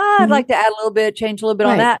say, I'd like to add a little bit, change a little bit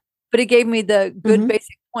on that. But it gave me the good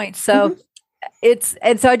basic points. So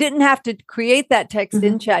so I didn't have to create that text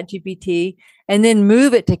in ChatGPT and then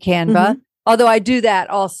move it to Canva. Although I do that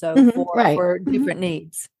also for different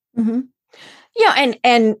needs. Yeah.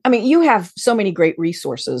 And I mean, you have so many great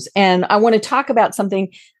resources, and I want to talk about something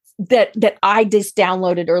that I just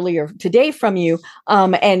downloaded earlier today from you.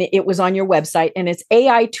 And it was on your website, and it's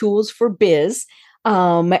AI Tools for Biz.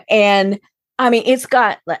 And I mean, it's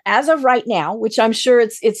got, as of right now, which I'm sure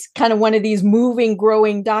it's kind of one of these moving,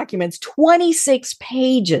 growing documents, 26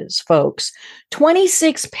 pages, folks,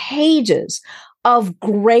 26 pages of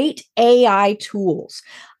great AI tools.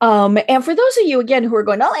 And for those of you, again, who are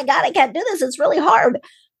going, oh my God, I can't do this, it's really hard.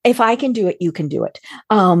 If I can do it, you can do it.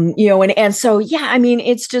 And so, yeah, I mean,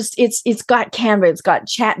 it's got Canva, it's got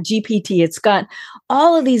Chat GPT, it's got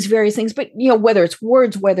all of these various things, but, whether it's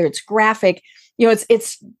words, whether it's graphic,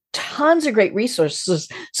 it's tons of great resources.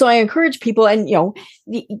 So I encourage people, and,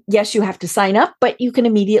 yes, you have to sign up, but you can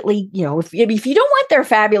immediately, if you don't want their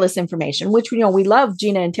fabulous information, which, we love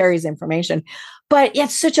Gina and Terry's information, but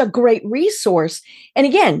it's such a great resource. And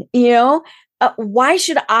again, why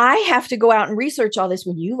should I have to go out and research all this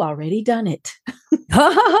when you've already done it?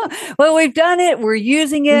 Well, we've done it. We're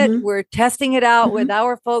using it. We're testing it out with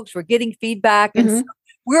our folks. We're getting feedback. And so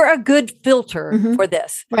we're a good filter for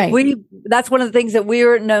this. Right. That's one of the things that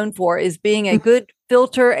we're known for, is being a good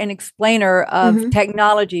filter and explainer of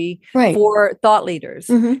technology for thought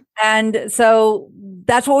leaders. And so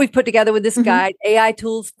that's what we've put together with this guide,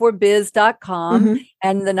 AIToolsForBiz.com,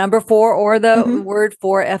 and the number 4 or the word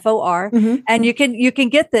for FOR. And you can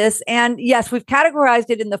get this. And yes, we've categorized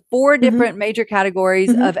it in the 4 different major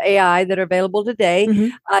categories of AI that are available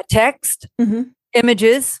today: text,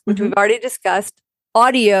 images, which we've already discussed,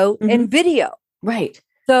 audio, and video. Right.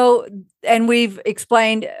 So, and we've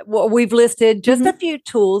explained what we've listed, just a few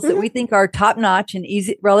tools that we think are top notch and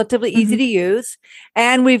easy, relatively easy to use.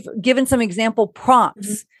 And we've given some example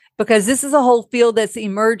prompts, because this is a whole field that's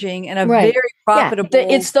emerging and a very profitable. Yeah.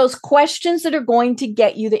 It's those questions that are going to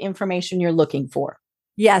get you the information you're looking for.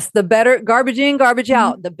 Yes. The better, garbage in, garbage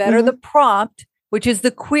out, the better the prompt, which is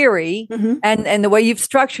the query, and the way you've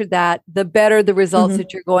structured that, the better the results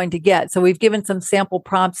that you're going to get. So we've given some sample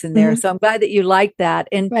prompts in there. So I'm glad that you like that.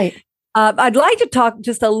 And I'd like to talk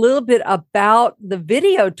just a little bit about the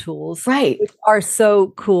video tools, which are so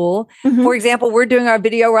cool. For example, we're doing our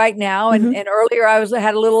video right now, and earlier I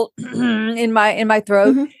had a little in my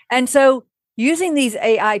throat, and so using these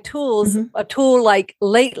AI tools, a tool like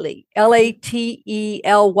Lately, LATELY.ai,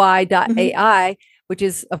 which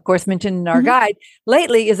is, of course, mentioned in our guide.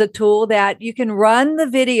 Lately is a tool that you can run the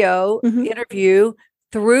video interview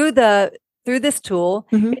through this tool.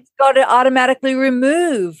 It's going to automatically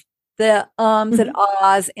remove the ums and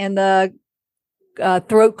ahs and the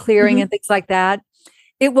throat clearing and things like that.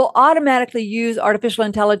 It will automatically use artificial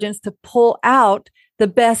intelligence to pull out the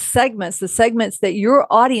best segments, the segments that your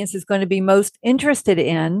audience is going to be most interested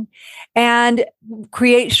in, and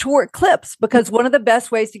create short clips, because one of the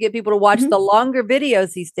best ways to get people to watch the longer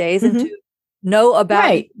videos these days and to know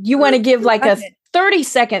about you want to give like a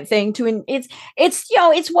 30-second thing to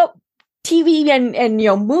it's what TV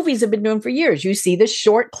and movies have been doing for years. You see the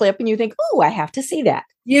short clip and you think, oh, I have to see that.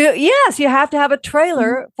 You have to have a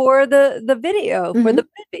trailer for the video for the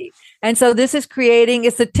movie. And so this is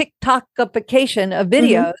it's a TikTokification of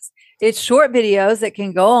videos. it's short videos that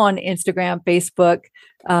can go on Instagram, Facebook,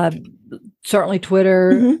 certainly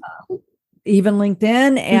Twitter, even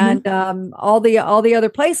LinkedIn, and all the other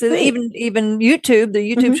places, even YouTube, the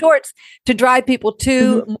YouTube Shorts, to drive people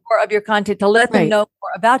to more of your content, to let them know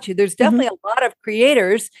more about you. There's definitely a lot of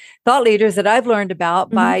creators, thought leaders that I've learned about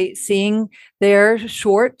by seeing their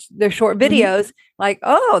short videos. Like,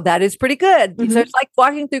 oh, that is pretty good. So it's like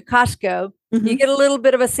walking through Costco. You get a little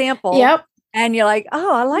bit of a sample, and you're like,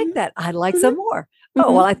 oh, I like that. I'd like some more.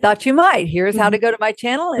 Oh, well, I thought you might. Here's how to go to my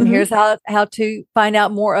channel, and here's how to find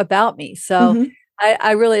out more about me. So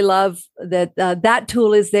I really love that that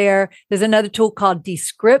tool is there. There's another tool called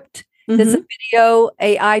Descript. That's a video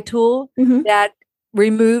AI tool that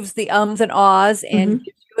removes the ums and ahs and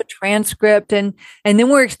gives you a transcript. And then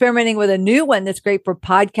we're experimenting with a new one that's great for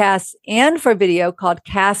podcasts and for video called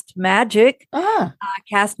Cast Magic.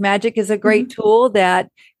 Cast Magic is a great tool that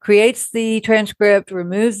creates the transcript,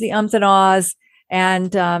 removes the ums and ahs.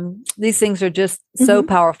 And these things are just so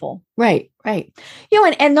powerful. Right.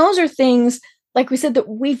 And those are things, like we said, that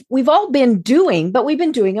we've all been doing, but we've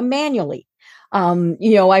been doing them manually.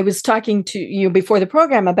 I was talking to you before the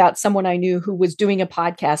program about someone I knew who was doing a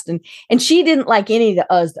podcast, and she didn't like any of the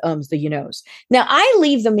uhs, the ums, the you knows. Now I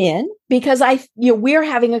leave them in because we're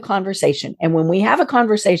having a conversation, and when we have a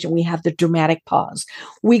conversation, we have the dramatic pause.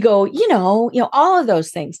 We go, all of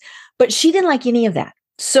those things, but she didn't like any of that.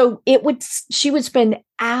 So she would spend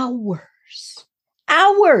hours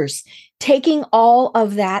taking all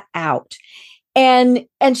of that out. And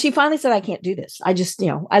she finally said, I can't do this. I just,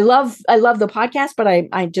 I love the podcast, but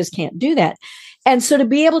I just can't do that. And so to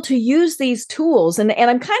be able to use these tools, and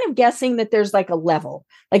I'm kind of guessing that there's like a level,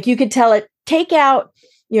 like you could tell it, take out,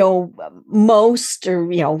 most, or,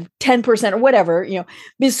 10% or whatever,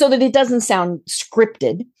 so that it doesn't sound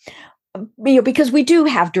scripted. Because we do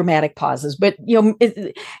have dramatic pauses, but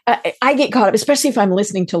I get caught up, especially if I'm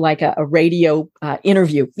listening to like a radio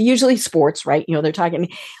interview, usually sports, right? They're talking,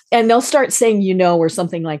 and they'll start saying, or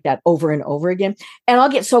something like that over and over again. And I'll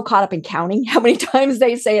get so caught up in counting how many times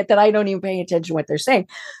they say it that I don't even pay attention to what they're saying.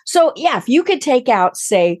 So yeah, if you could take out,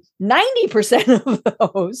 say, 90%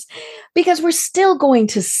 of those, because we're still going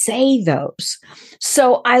to say those.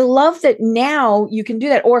 So I love that now you can do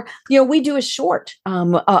that. Or, we do a short,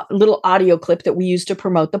 little audio clip that we use to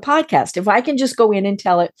promote the podcast. If I can just go in and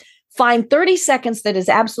tell it, find 30 seconds that is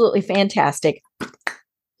absolutely fantastic.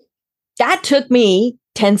 That took me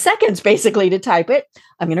 10 seconds basically to type it.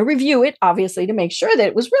 I'm going to review it, obviously, to make sure that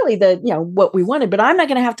it was really what we wanted, but I'm not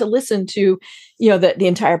going to have to listen to, the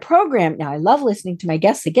entire program. Now I love listening to my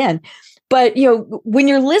guests again, but, when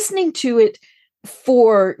you're listening to it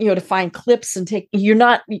for, to find clips and you're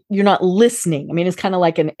not listening. I mean, it's kind of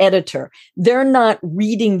like an editor. They're not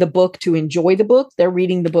reading the book to enjoy the book. They're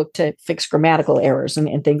reading the book to fix grammatical errors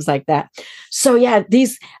and things like that. So yeah,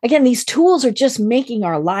 these tools are just making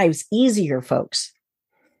our lives easier, folks.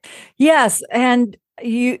 Yes. And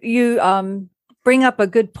you bring up a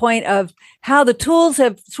good point of how the tools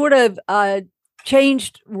have sort of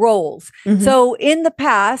changed roles. So in the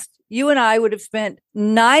past, you and I would have spent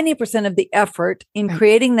 90% of the effort in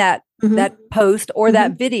creating that post or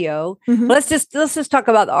that video. Let's just talk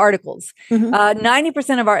about the articles.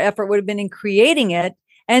 90% of our effort would have been in creating it,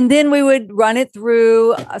 and then we would run it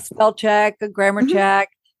through a spell check, a grammar check,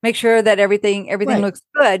 make sure that everything looks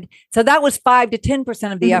good. So that was 5 to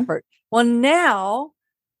 10% of the effort. Well, now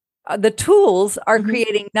the tools are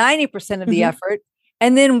creating 90% of the effort,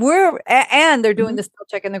 and then they're doing the spell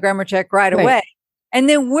check and the grammar check right away. And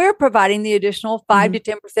then we're providing the additional 5 to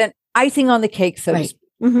 10% icing on the cake, so to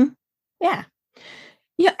speak. Yeah.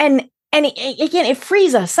 And again, it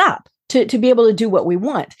frees us up to be able to do what we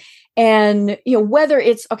want. And, whether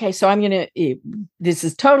it's, okay, so this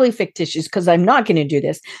is totally fictitious because I'm not going to do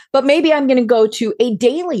this, but maybe I'm going to go to a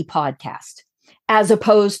daily podcast as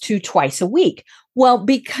opposed to twice a week. Well,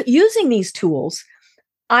 using these tools,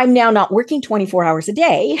 I'm now not working 24 hours a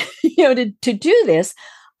day, to do this.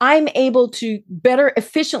 I'm able to better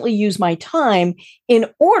efficiently use my time in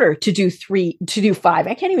order to do 5.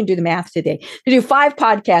 I can't even do the math today, to do 5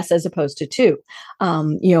 podcasts as opposed to 2,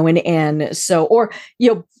 and so, or,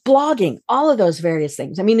 blogging, all of those various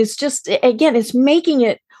things. I mean, it's just, again, it's making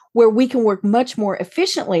it where we can work much more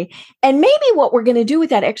efficiently. And maybe what we're going to do with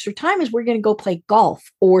that extra time is we're going to go play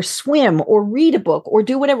golf or swim or read a book or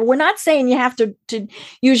do whatever. We're not saying you have to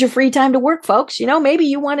use your free time to work, folks. Maybe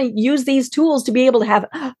you want to use these tools to be able to have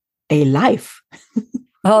a life.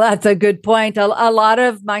 Well, that's a good point. A lot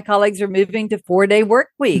of my colleagues are moving to 4-day work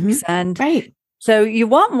weeks. And So you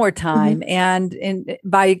want more time, and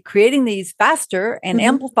by creating these faster and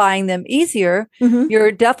amplifying them easier,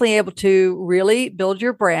 you're definitely able to really build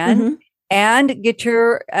your brand and get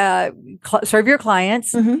your serve your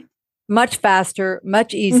clients much faster,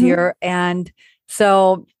 much easier. And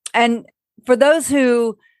so, and for those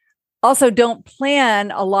who also don't plan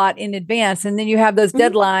a lot in advance, and then you have those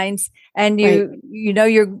deadlines, and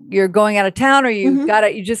you're going out of town, or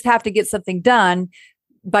you just have to get something done.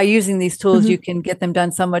 By using these tools, you can get them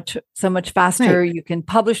done so much faster. You can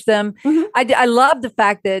publish them. I love the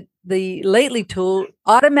fact that the Lately tool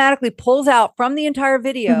automatically pulls out from the entire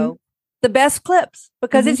video the best clips,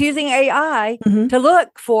 because it's using AI to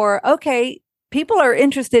look for, okay, people are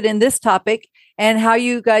interested in this topic and how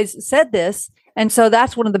you guys said this. And so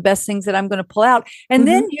that's one of the best things that I'm going to pull out. And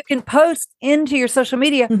then you can post into your social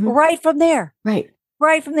media right from there. Right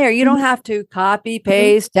from there. You don't have to copy,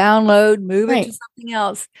 paste, download, move it to something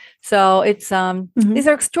else. So it's these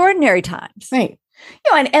are extraordinary times. Right.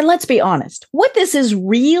 And let's be honest, what this is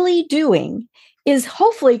really doing is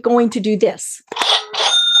hopefully going to do this.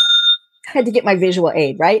 I had to get my visual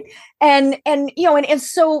aid, right? And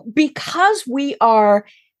so because we are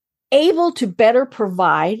able to better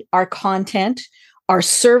provide our content, our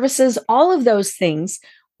services, all of those things,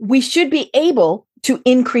 we should be able to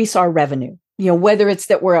increase our revenue. Whether it's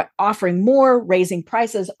that we're offering more, raising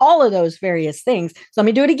prices, all of those various things. So let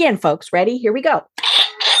me do it again, folks. Ready? Here we go.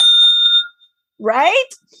 Right?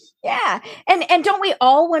 Yeah. And don't we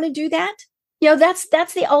all want to do that?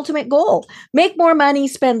 That's the ultimate goal. Make more money,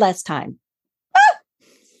 spend less time.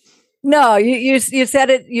 No, you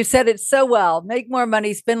said it. You said it so well. Make more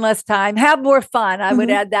money, spend less time, have more fun. I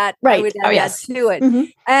would add that. Right. I would add that to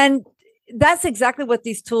it. And that's exactly what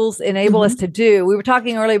these tools enable us to do. We were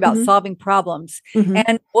talking earlier about solving problems,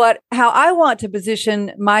 and how I want to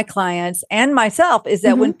position my clients and myself is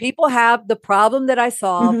that when people have the problem that I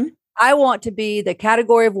solve, I want to be the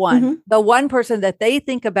category of one, the one person that they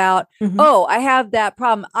think about. Oh, I have that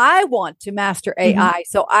problem. I want to master AI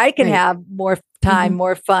so I can have more time,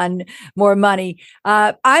 more fun, more money.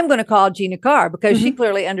 I'm going to call Gina Carr because she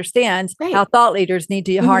clearly understands how thought leaders need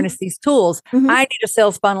to harness these tools. I need a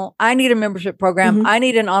sales funnel. I need a membership program. I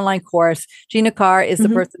need an online course. Gina Carr is the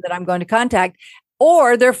person that I'm going to contact.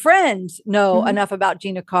 Or their friends know enough about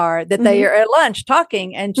Gina Carr that they are at lunch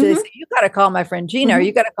talking, and she says, you got to call my friend Gina, or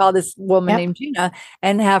you got to call this woman named Gina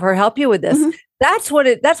and have her help you with this. That's what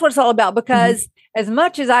it's all about. Because as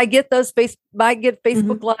much as I get those might get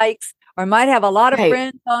Facebook likes, or might have a lot of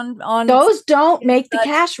friends on those don't make the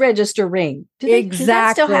cash register ring. Does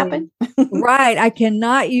that still happen? Right. I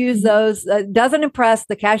cannot use those. Doesn't impress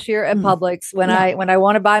the cashier at Publix when I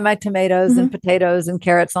want to buy my tomatoes and potatoes and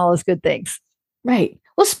carrots and all those good things. Right.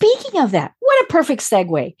 Well, speaking of that, what a perfect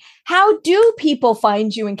segue. How do people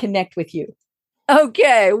find you and connect with you?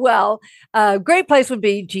 Okay. Well, a great place would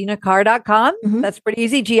be ginacarr.com. That's pretty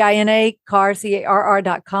easy. GINA Carr,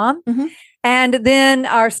 CARR.com. And then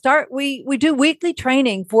we do weekly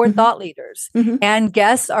training for thought leaders, and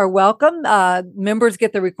guests are welcome. Members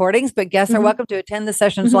get the recordings, but guests are welcome to attend the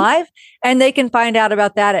sessions live, and they can find out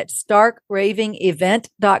about that at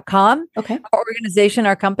starkravingevent.com. Okay. Our organization,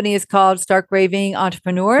 our company is called Stark Raving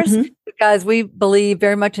Entrepreneurs because we believe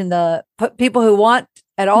very much in the people who want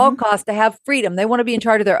at all costs to have freedom. They want to be in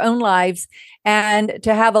charge of their own lives and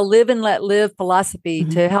to have a live and let live philosophy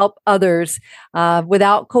to help others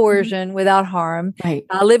without coercion, without harm,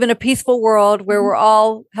 live in a peaceful world where we're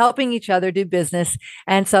all helping each other do business.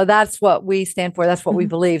 And so that's what we stand for. That's what we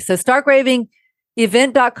believe. So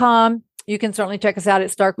starkravingevent.com. You can certainly check us out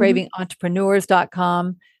at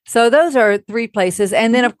starkravingentrepreneurs.com. So those are three places.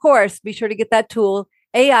 And then, of course, be sure to get that tool,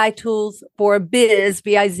 AI Tools for Biz,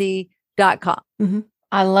 BIZ.com.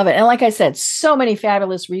 I love it. And like I said, so many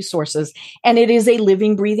fabulous resources, and it is a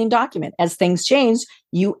living, breathing document. As things change,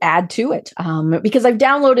 you add to it because I've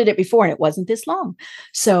downloaded it before and it wasn't this long.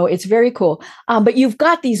 So it's very cool. But you've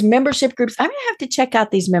got these membership groups. I'm going to have to check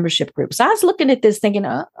out these membership groups. I was looking at this thinking,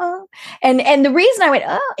 and the reason I went,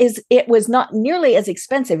 is it was not nearly as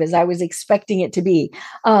expensive as I was expecting it to be.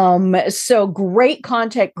 So great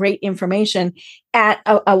content, great information at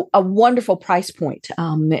a wonderful price point.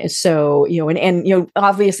 So, and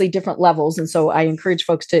obviously different levels. And so I encourage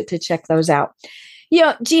folks to check those out.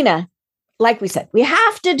 Gina, like we said, we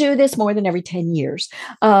have to do this more than every 10 years.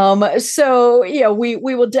 So, we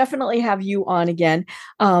will definitely have you on again,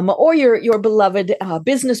 or your beloved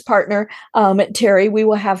business partner, Terry. We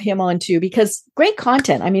will have him on too, because great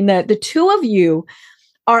content. I mean, the two of you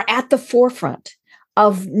are at the forefront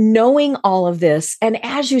of knowing all of this. And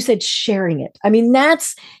as you said, sharing it. I mean,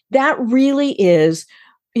 that really is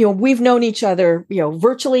we've known each other,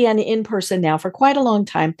 virtually and in person now for quite a long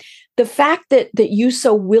time. The fact that you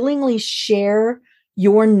so willingly share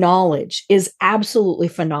your knowledge is absolutely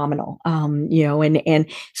phenomenal. And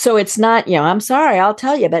so it's not, I'm sorry, I'll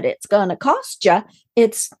tell you, but it's going to cost you.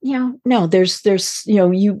 It's, no, there's,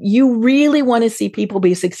 you really want to see people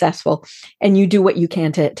be successful, and you do what you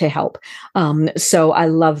can to help. So I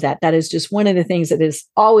love that. That is just one of the things that has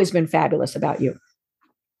always been fabulous about you.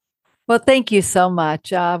 Well, thank you so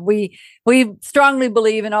much. We strongly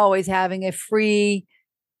believe in always having a free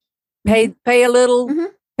pay a little,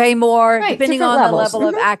 pay more, right, depending on levels. the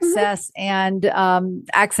level of access and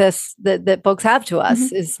access that folks have to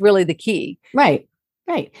us is really the key. Right.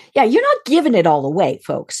 Right. Yeah. You're not giving it all away,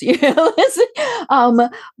 folks. But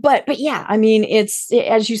yeah, I mean, it's,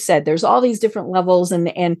 as you said, there's all these different levels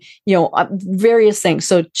and various things.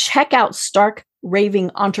 So check out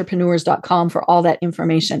starkravingentrepreneurs.com for all that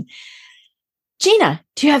information. Gina,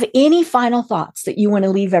 do you have any final thoughts that you want to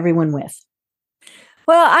leave everyone with?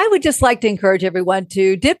 Well, I would just like to encourage everyone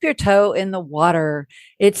to dip your toe in the water.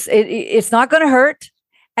 It's not going to hurt.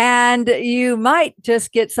 And you might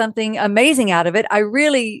just get something amazing out of it. I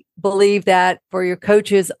really believe that for your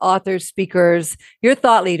coaches, authors, speakers, your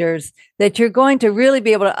thought leaders, that you're going to really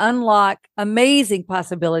be able to unlock amazing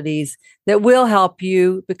possibilities that will help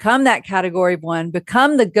you become that category of one,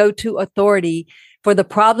 become the go-to authority for the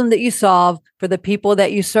problem that you solve, for the people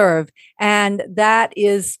that you serve. And that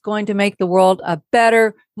is going to make the world a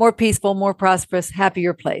better, more peaceful, more prosperous,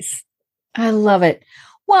 happier place. I love it.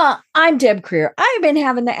 Well, I'm Deb Creer. I've been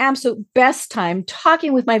having the absolute best time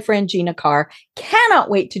talking with my friend Gina Carr. Cannot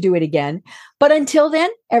wait to do it again. But until then,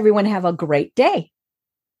 everyone have a great day.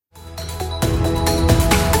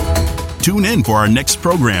 Tune in for our next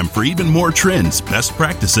program for even more trends, best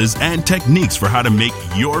practices, and techniques for how to make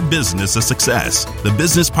your business a success. The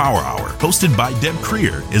Business Power Hour, hosted by Deb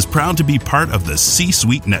Creer, is proud to be part of the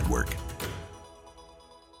C-Suite Network.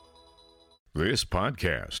 This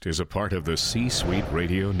podcast is a part of the C-Suite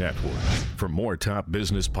Radio Network. For more top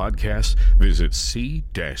business podcasts, visit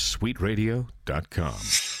c-suiteradio.com.